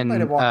 And I think he might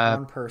have walked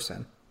one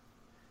person.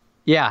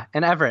 Yeah,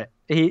 and Everett.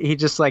 He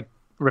just like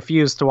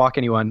refused to walk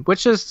anyone,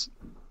 which is,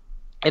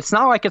 it's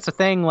not like it's a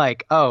thing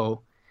like,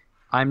 oh,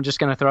 I'm just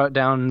gonna throw it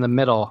down the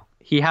middle.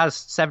 He has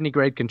 70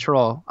 grade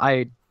control.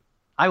 I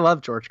love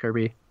George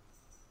Kirby.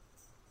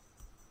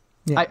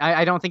 Yeah.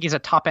 I don't think he's a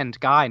top end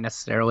guy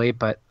necessarily,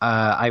 but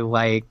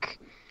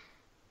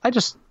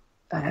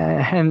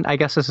and I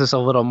guess this is a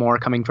little more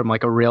coming from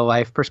like a real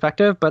life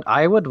perspective, but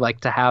I would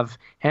like to have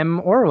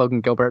him or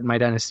Logan Gilbert in my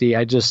dynasty.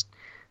 I just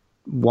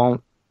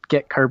won't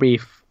get Kirby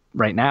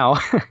right now.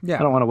 Yeah. I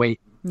don't want to wait.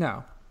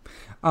 No.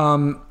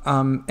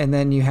 And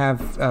then you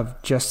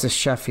have Justus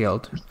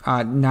Sheffield,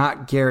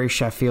 not Gary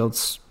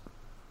Sheffield's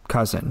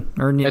cousin.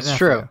 It's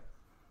true.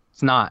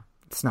 It's not.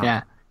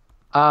 Yeah.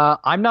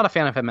 I'm not a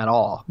fan of him at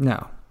all.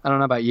 No. I don't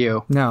know about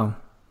you. No.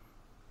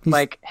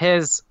 Like,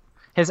 his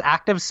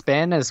active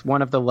spin is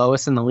one of the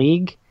lowest in the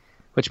league,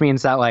 which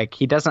means that, like,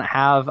 he doesn't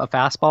have a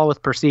fastball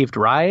with perceived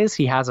rise.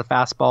 He has a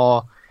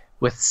fastball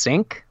with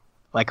sink,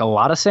 like a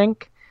lot of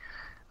sink.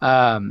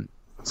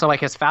 So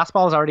like, his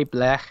fastball is already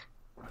blech.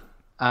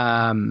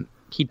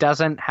 He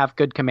doesn't have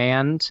good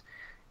command,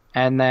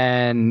 and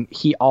then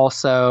he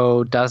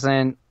also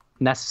doesn't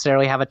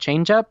necessarily have a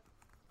changeup.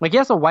 Like, he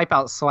has a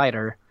wipeout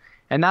slider,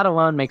 and that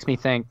alone makes me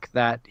think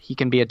that he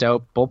can be a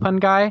dope bullpen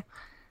guy.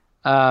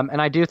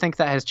 And I do think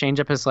that his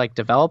changeup is like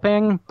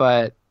developing,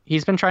 but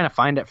he's been trying to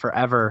find it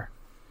forever.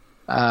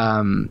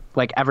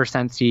 Like, ever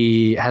since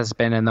he has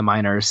been in the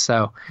minors.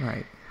 So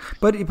right.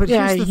 But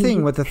here's the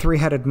thing with the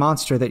three-headed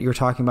monster that you were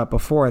talking about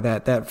before,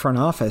 that front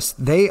office,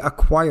 they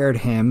acquired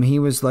him. He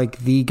was like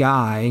the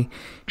guy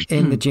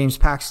in the James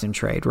Paxton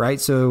trade, right?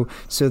 So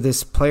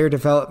this player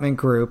development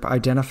group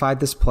identified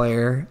this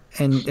player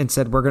and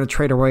said, we're going to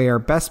trade away our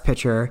best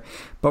pitcher,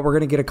 but we're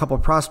going to get a couple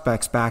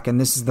prospects back, and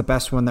this is the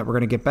best one that we're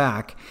going to get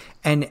back.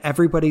 And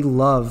everybody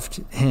loved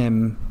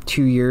him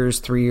 2 years,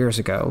 3 years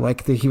ago.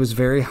 Like he was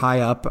very high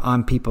up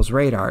on people's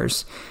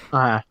radars.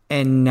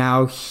 And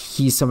now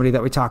he's somebody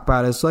that we talk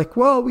about as like,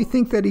 well, we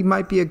think that he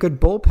might be a good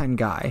bullpen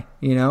guy,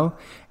 you know?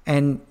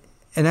 And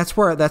that's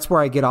where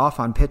I get off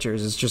on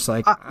pitchers. It's just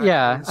like,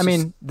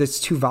 that's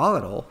too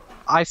volatile.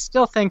 I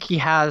still think he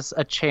has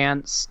a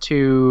chance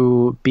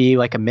to be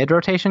like a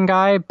mid-rotation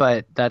guy,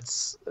 but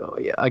that's,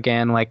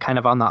 again, like kind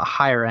of on the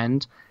higher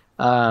end.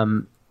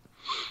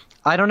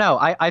 I don't know.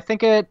 I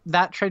think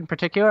that trade in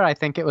particular, I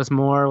think it was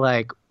more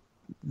like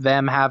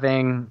them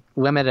having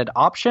limited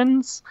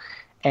options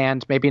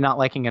and maybe not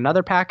liking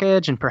another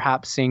package and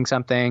perhaps seeing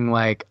something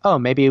like, oh,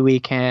 maybe we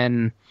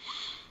can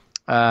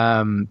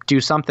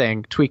do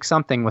something, tweak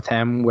something with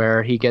him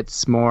where he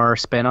gets more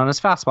spin on his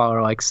fastball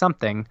or like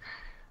something.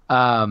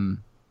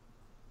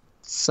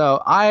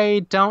 So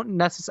I don't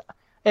necessarily,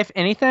 if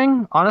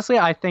anything, honestly,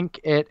 I think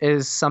it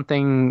is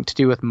something to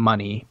do with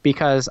money,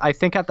 because I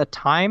think at the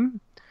time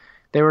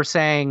they were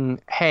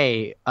saying,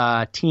 hey,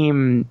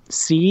 Team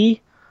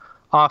C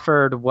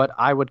offered what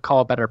I would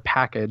call a better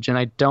package. And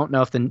I don't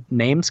know if the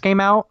names came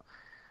out,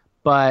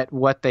 but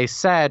what they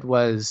said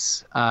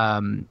was,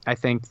 I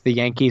think the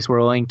Yankees were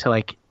willing to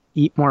like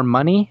eat more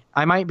money.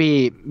 I might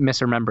be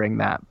misremembering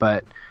that,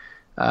 but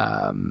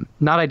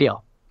not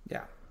ideal.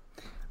 Yeah.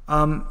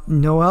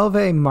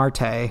 Noelvi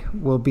Marte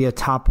will be a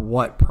top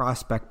what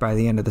prospect by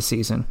the end of the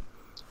season?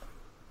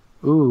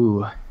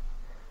 Ooh.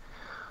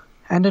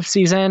 End of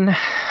season.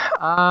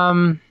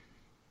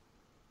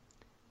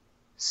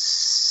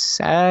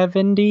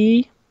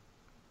 70.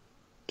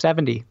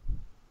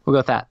 We'll go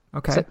with that.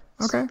 Okay.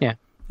 Okay. Yeah.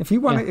 If you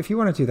want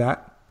to do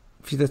that,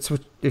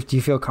 do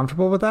you feel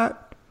comfortable with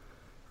that?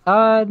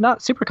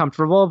 Not super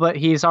comfortable, but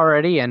he's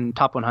already in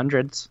top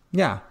 100s.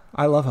 Yeah,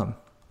 I love him.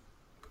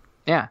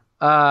 Yeah.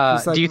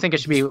 Do you think it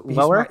should be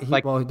lower?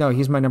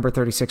 He's my number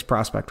 36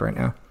 prospect right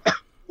now.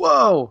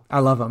 Whoa. I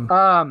love him.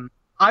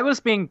 I was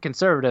being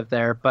conservative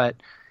there, but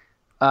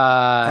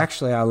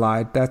actually I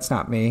lied. That's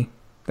not me.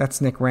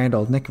 That's Nick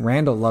Randall. Nick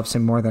Randall loves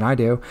him more than I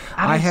do.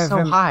 I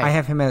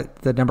have him at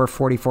the number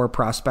 44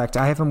 prospect.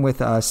 I have him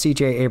with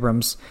C.J.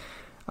 Abrams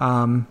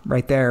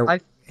right there.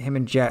 Him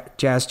and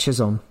Jazz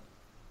Chisholm.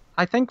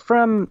 I think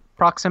from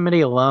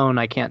proximity alone,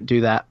 I can't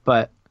do that,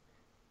 but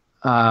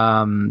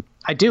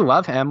I do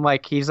love him.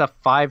 Like, he's a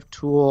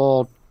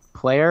 5-tool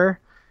player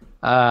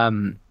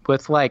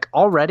with like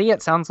already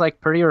it sounds like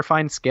pretty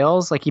refined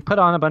skills. Like, he put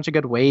on a bunch of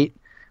good weight.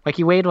 Like,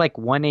 he weighed like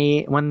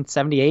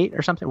 178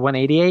 or something,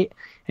 188,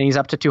 and he's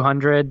up to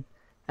 200.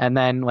 And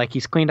then like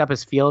he's cleaned up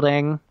his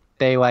fielding.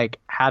 They like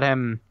had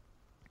him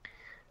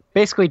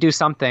basically do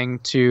something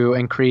to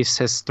increase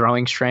his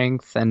throwing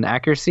strength and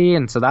accuracy,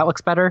 and so that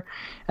looks better.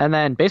 And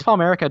then Baseball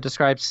America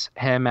describes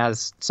him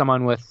as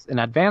someone with an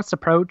advanced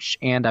approach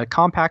and a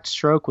compact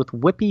stroke with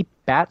whippy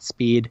bat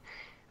speed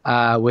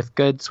with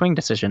good swing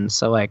decisions.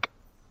 So like,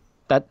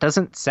 that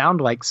doesn't sound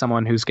like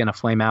someone who's going to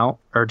flame out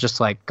or just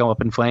like go up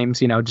in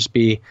flames, you know, just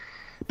be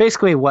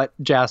basically what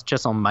Jazz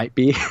Chisholm might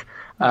be.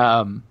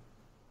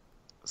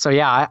 So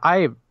yeah,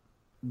 I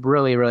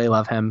really, really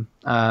love him.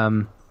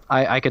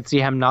 I could see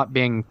him not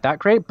being that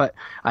great, but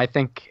I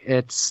think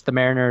it's the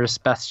Mariners'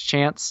 best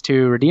chance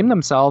to redeem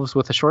themselves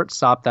with a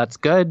shortstop that's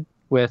good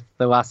with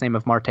the last name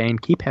of Marte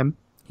and keep him.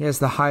 He has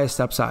the highest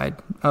upside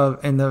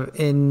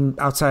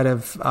outside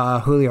of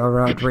Julio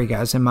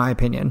Rodriguez, in my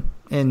opinion,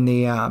 in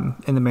the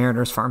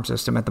Mariners farm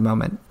system at the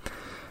moment.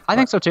 I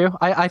think so too.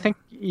 I think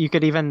you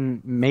could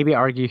even maybe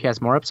argue he has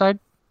more upside.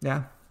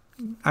 Yeah.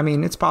 I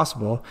mean, it's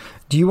possible.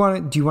 Do you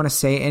want to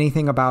say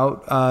anything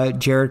about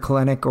Jared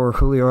Kelenic or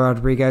Julio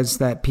Rodriguez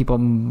that people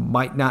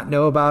might not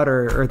know about,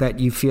 or that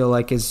you feel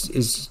like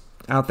is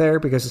out there?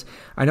 Because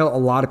I know a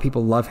lot of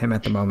people love him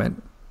at the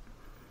moment.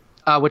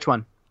 Which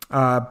one?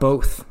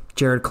 Both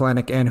Jared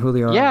Kelenic and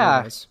Julio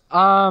Rodriguez.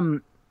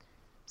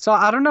 So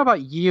I don't know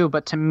about you,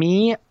 but to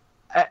me,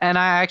 and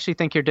I actually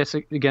think you're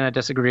going to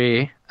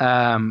disagree,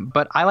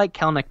 but I like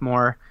Kelenic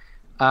more.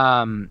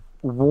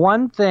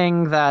 One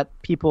thing that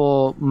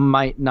people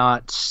might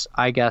not,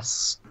 I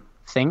guess,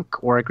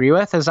 think or agree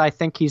with is I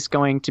think he's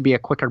going to be a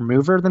quicker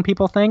mover than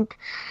people think.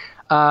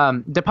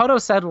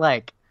 Dipoto said,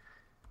 like,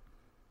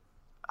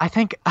 I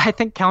think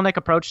Kelenic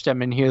approached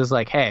him and he was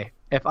like, hey,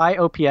 if I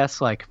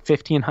OPS like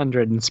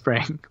 1,500 in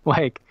spring,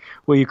 like,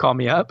 will you call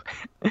me up?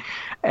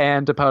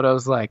 And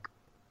Dipoto's like,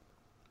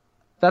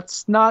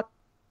 that's not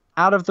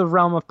out of the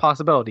realm of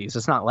possibilities.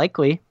 It's not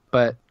likely,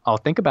 but I'll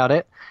think about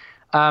it.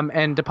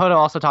 And Dipoto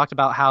also talked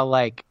about how,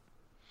 like,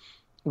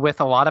 with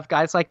a lot of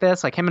guys like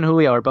this, like him and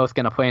Julio are both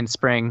going to play in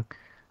spring,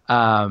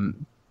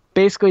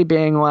 basically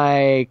being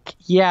like,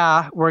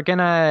 yeah, we're going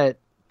to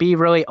be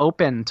really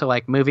open to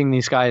like moving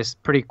these guys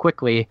pretty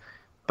quickly,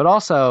 but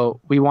also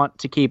we want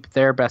to keep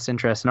their best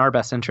interests and our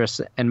best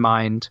interests in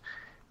mind.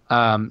 So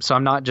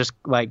I'm not just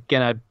like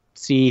gonna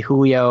see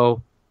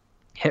Julio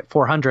hit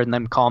 400 and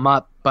then call him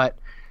up, but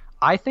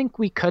I think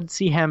we could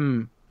see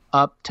him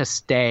up to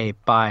stay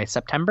by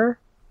September.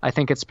 I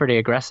think it's pretty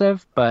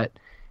aggressive, but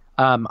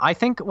I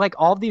think like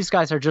all of these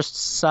guys are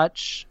just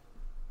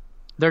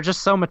they're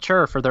just so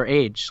mature for their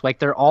age. Like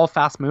they're all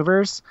fast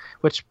movers,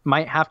 which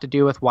might have to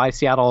do with why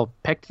Seattle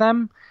picked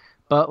them.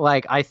 But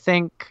like I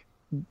think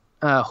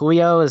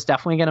Julio is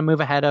definitely going to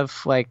move ahead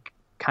of like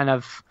kind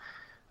of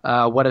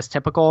what is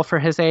typical for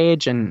his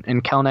age, and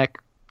Kelenic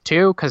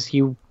too, because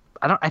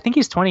I think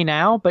he's 20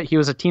 now, but he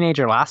was a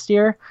teenager last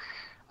year.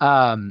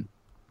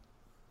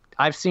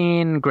 I've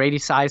seen Grady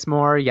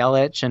Sizemore,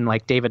 Yelich, and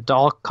like David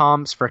Dahl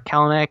comps for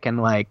Kelenic,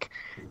 and like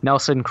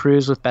Nelson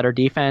Cruz with better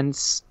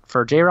defense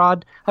for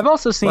J-Rod. I've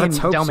also seen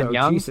Delman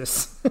Young.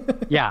 Jesus.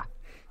 Yeah.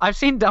 I've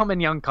seen Delman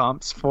Young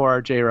comps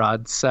for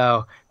J-Rod,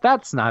 so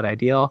that's not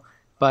ideal.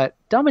 But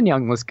Delman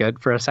Young was good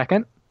for a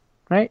second,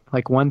 right?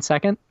 Like 1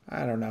 second.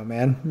 I don't know,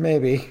 man.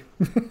 Maybe.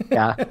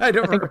 Yeah. I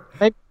don't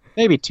think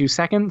maybe 2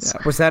 seconds.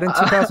 Yeah. Was that in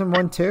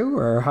 2001 too,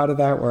 or how did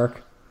that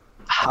work?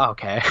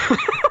 Okay.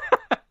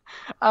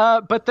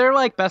 But they're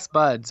like best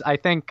buds. I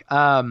think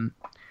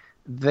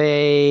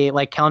they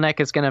like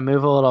Kelenic is going to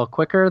move a little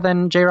quicker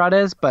than J-Rod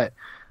is, but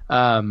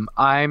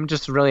I'm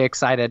just really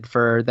excited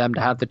for them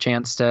to have the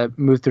chance to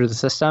move through the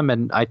system.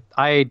 And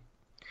I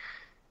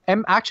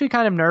am actually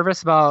kind of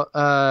nervous about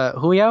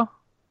Julio.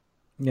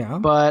 Yeah.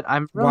 But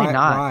I'm really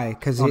not. Why?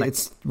 Because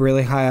it's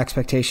really high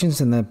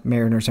expectations and the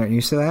Mariners aren't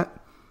used to that?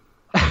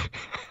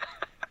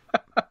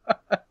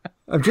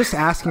 I'm just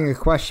asking a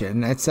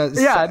question. It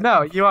says, yeah,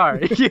 no, you are.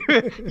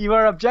 You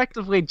are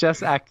objectively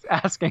just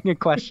asking a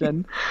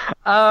question.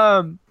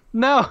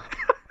 No,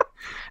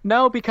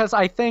 no, because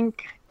I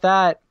think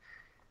that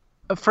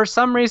for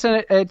some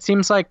reason it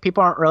seems like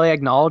people aren't really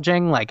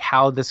acknowledging like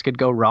how this could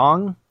go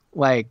wrong.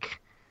 Like,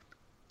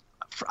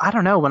 I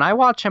don't know. When I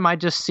watch him, I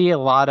just see a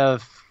lot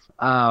of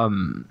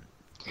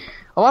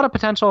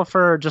potential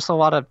for just a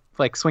lot of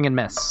like swing and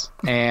miss,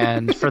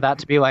 and for that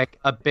to be like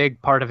a big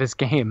part of his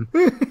game.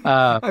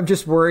 I'm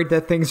just worried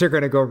that things are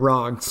going to go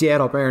wrong.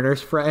 Seattle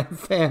Mariners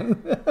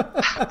fan.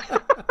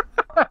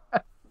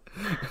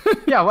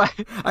 Yeah, well,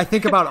 I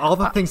think about all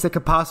the things that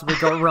could possibly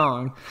go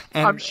wrong.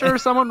 And I'm sure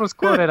someone was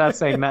quoted as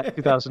saying that in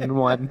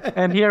 2001,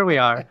 and here we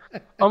are,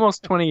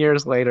 almost 20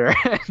 years later,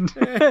 and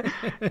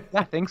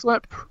yeah, things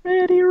went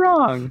pretty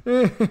wrong.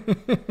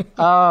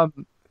 But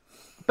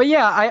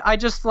yeah, I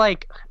just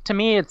like, to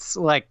me, it's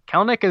like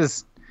Kelenic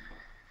is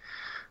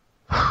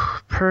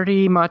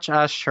pretty much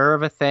as sure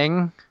of a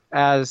thing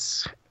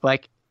as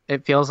like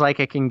it feels like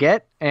it can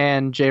get,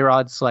 and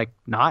J-Rod's like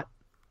not.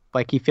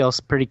 Like he feels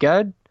pretty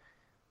good.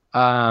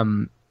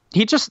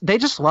 They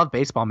just love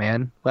baseball,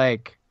 man.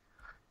 Like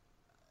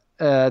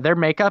their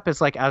makeup is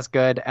like as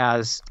good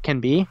as can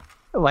be.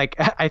 Like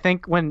I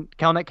think when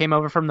Kelenic came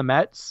over from the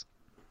Mets,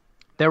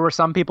 there were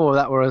some people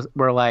that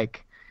were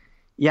like,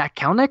 yeah,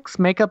 Kelnic's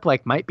makeup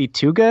like might be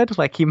too good.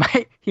 Like he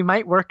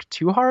might work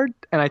too hard,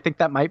 and I think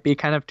that might be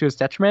kind of to his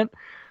detriment.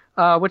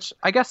 Which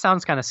I guess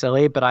sounds kind of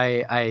silly, but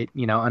I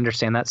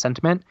understand that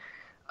sentiment.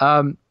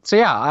 So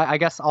yeah, I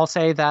guess I'll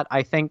say that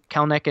I think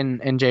Kelenic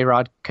and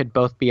J-Rod could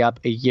both be up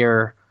a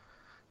year,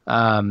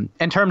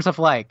 in terms of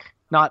like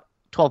not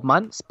 12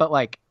 months, but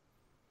like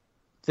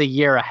the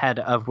year ahead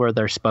of where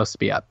they're supposed to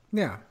be up.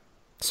 Yeah.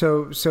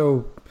 So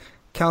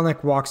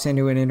Kelenic walks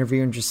into an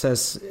interview and just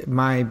says,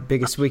 "My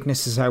biggest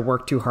weakness is I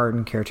work too hard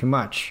and care too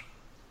much."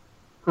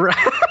 Right.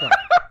 Yeah,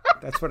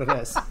 that's what it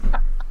is.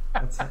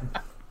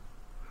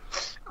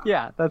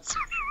 Yeah, that's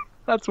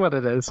what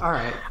it is. All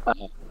right.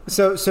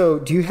 So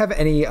do you have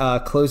any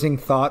closing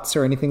thoughts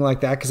or anything like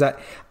that? Because I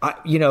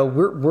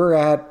we're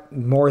at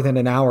more than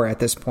an hour at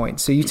this point.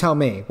 So you tell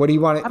me. What do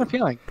you want? I had a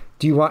feeling.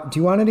 Do you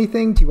want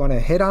anything? Do you want to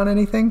hit on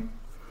anything?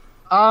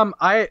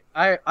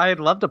 I'd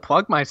love to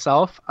plug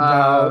myself.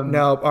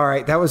 No. All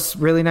right. That was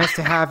really nice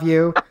to have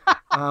you.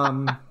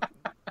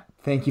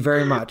 Thank you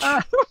very much.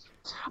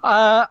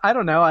 I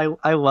don't know.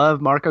 I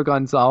love Marco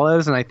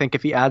Gonzalez, and I think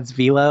if he adds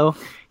velo,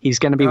 he's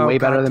going to be way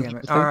better than people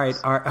think. All right.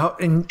 Oh,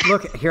 and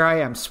look, here I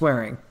am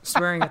swearing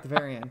at the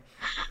very end.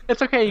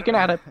 It's okay. You can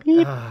add a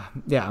beep.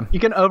 Yeah. You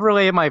can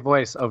overlay my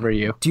voice over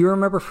you. Do you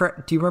remember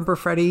Freddie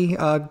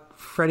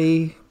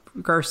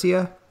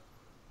Garcia?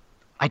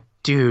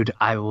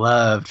 I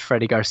loved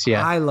Freddie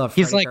Garcia. I love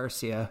Freddie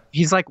Garcia.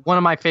 He's like one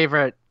of my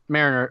favorite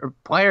Mariner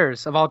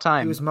players of all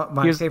time. He was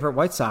my favorite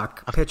White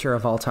Sox pitcher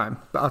of all time,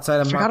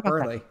 outside of Mark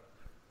Burley.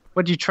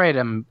 What did you trade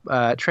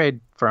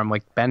for him?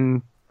 Like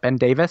Ben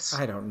Davis?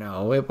 I don't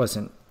know. It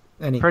wasn't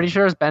anything. Pretty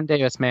sure it's Ben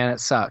Davis, man. It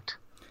sucked.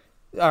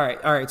 All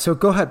right. So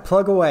go ahead,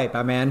 plug away,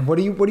 my man. What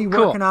are you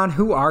working on?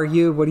 Who are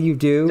you? What do you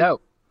do? No.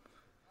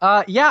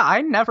 Yeah,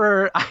 I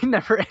never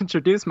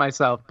introduced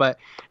myself, but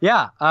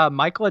yeah,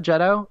 Michael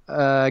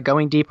Agetto,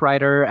 Going Deep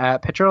writer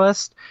at Pitcher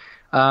List.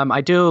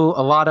 I do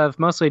a lot of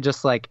mostly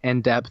just like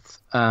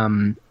in-depth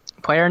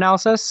player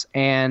analysis,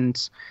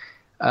 and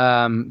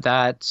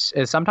that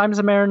is sometimes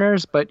the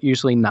Mariners, but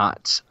usually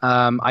not.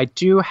 I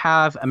do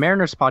have a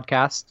Mariners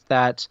podcast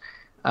that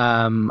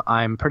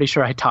I'm pretty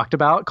sure I talked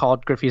about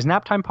called Griffey's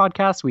Naptime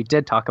Podcast. We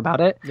did talk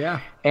about it. Yeah.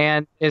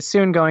 And it's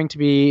soon going to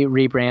be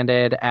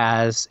rebranded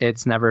as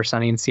It's Never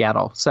Sunny in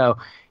Seattle. So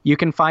you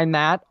can find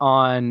that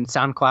on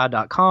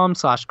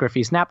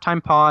soundcloud.com/Griffey's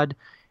Naptime Pod.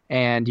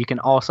 And you can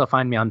also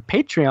find me on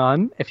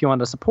Patreon if you want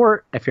to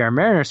support, if you're a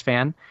Mariners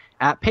fan,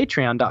 at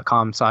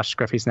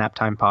patreon.com/Griffey's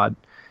Naptime Pod.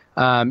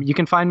 You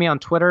can find me on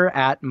Twitter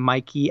at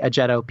Mikey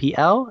Ajeto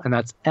PL, and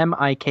that's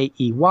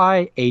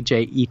MikeyAjeto.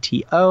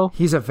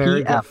 He's a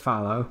very good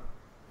follow.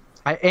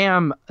 I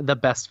am the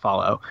best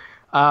follow.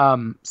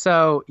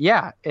 So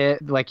yeah,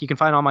 you can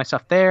find all my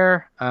stuff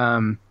there.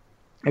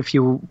 If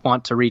you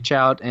want to reach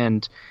out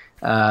and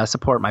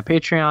support my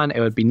Patreon,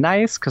 it would be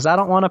nice because I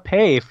don't want to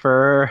pay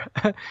for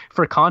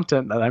for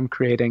content that I'm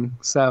creating.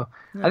 So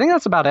I think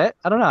that's about it.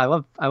 I don't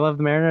know. I love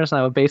the Mariners and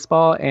I love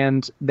baseball,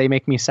 and they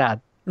make me sad.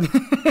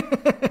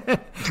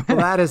 Well,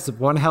 that is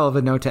one hell of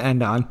a note to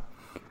end on.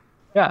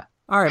 Yeah.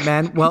 All right,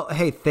 man. Well,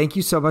 hey, thank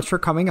you so much for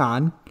coming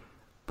on.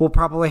 We'll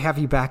probably have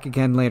you back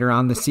again later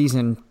on the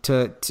season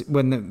to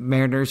when the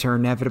Mariners are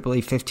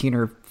inevitably 15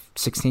 or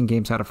 16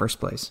 games out of first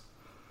place.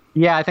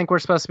 Yeah, I think we're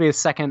supposed to be the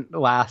second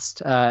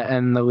last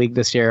in the league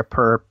this year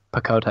per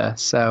PECOTA.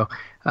 So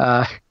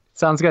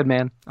sounds good,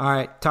 man. All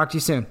right. Talk to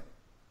you soon.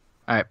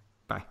 All right.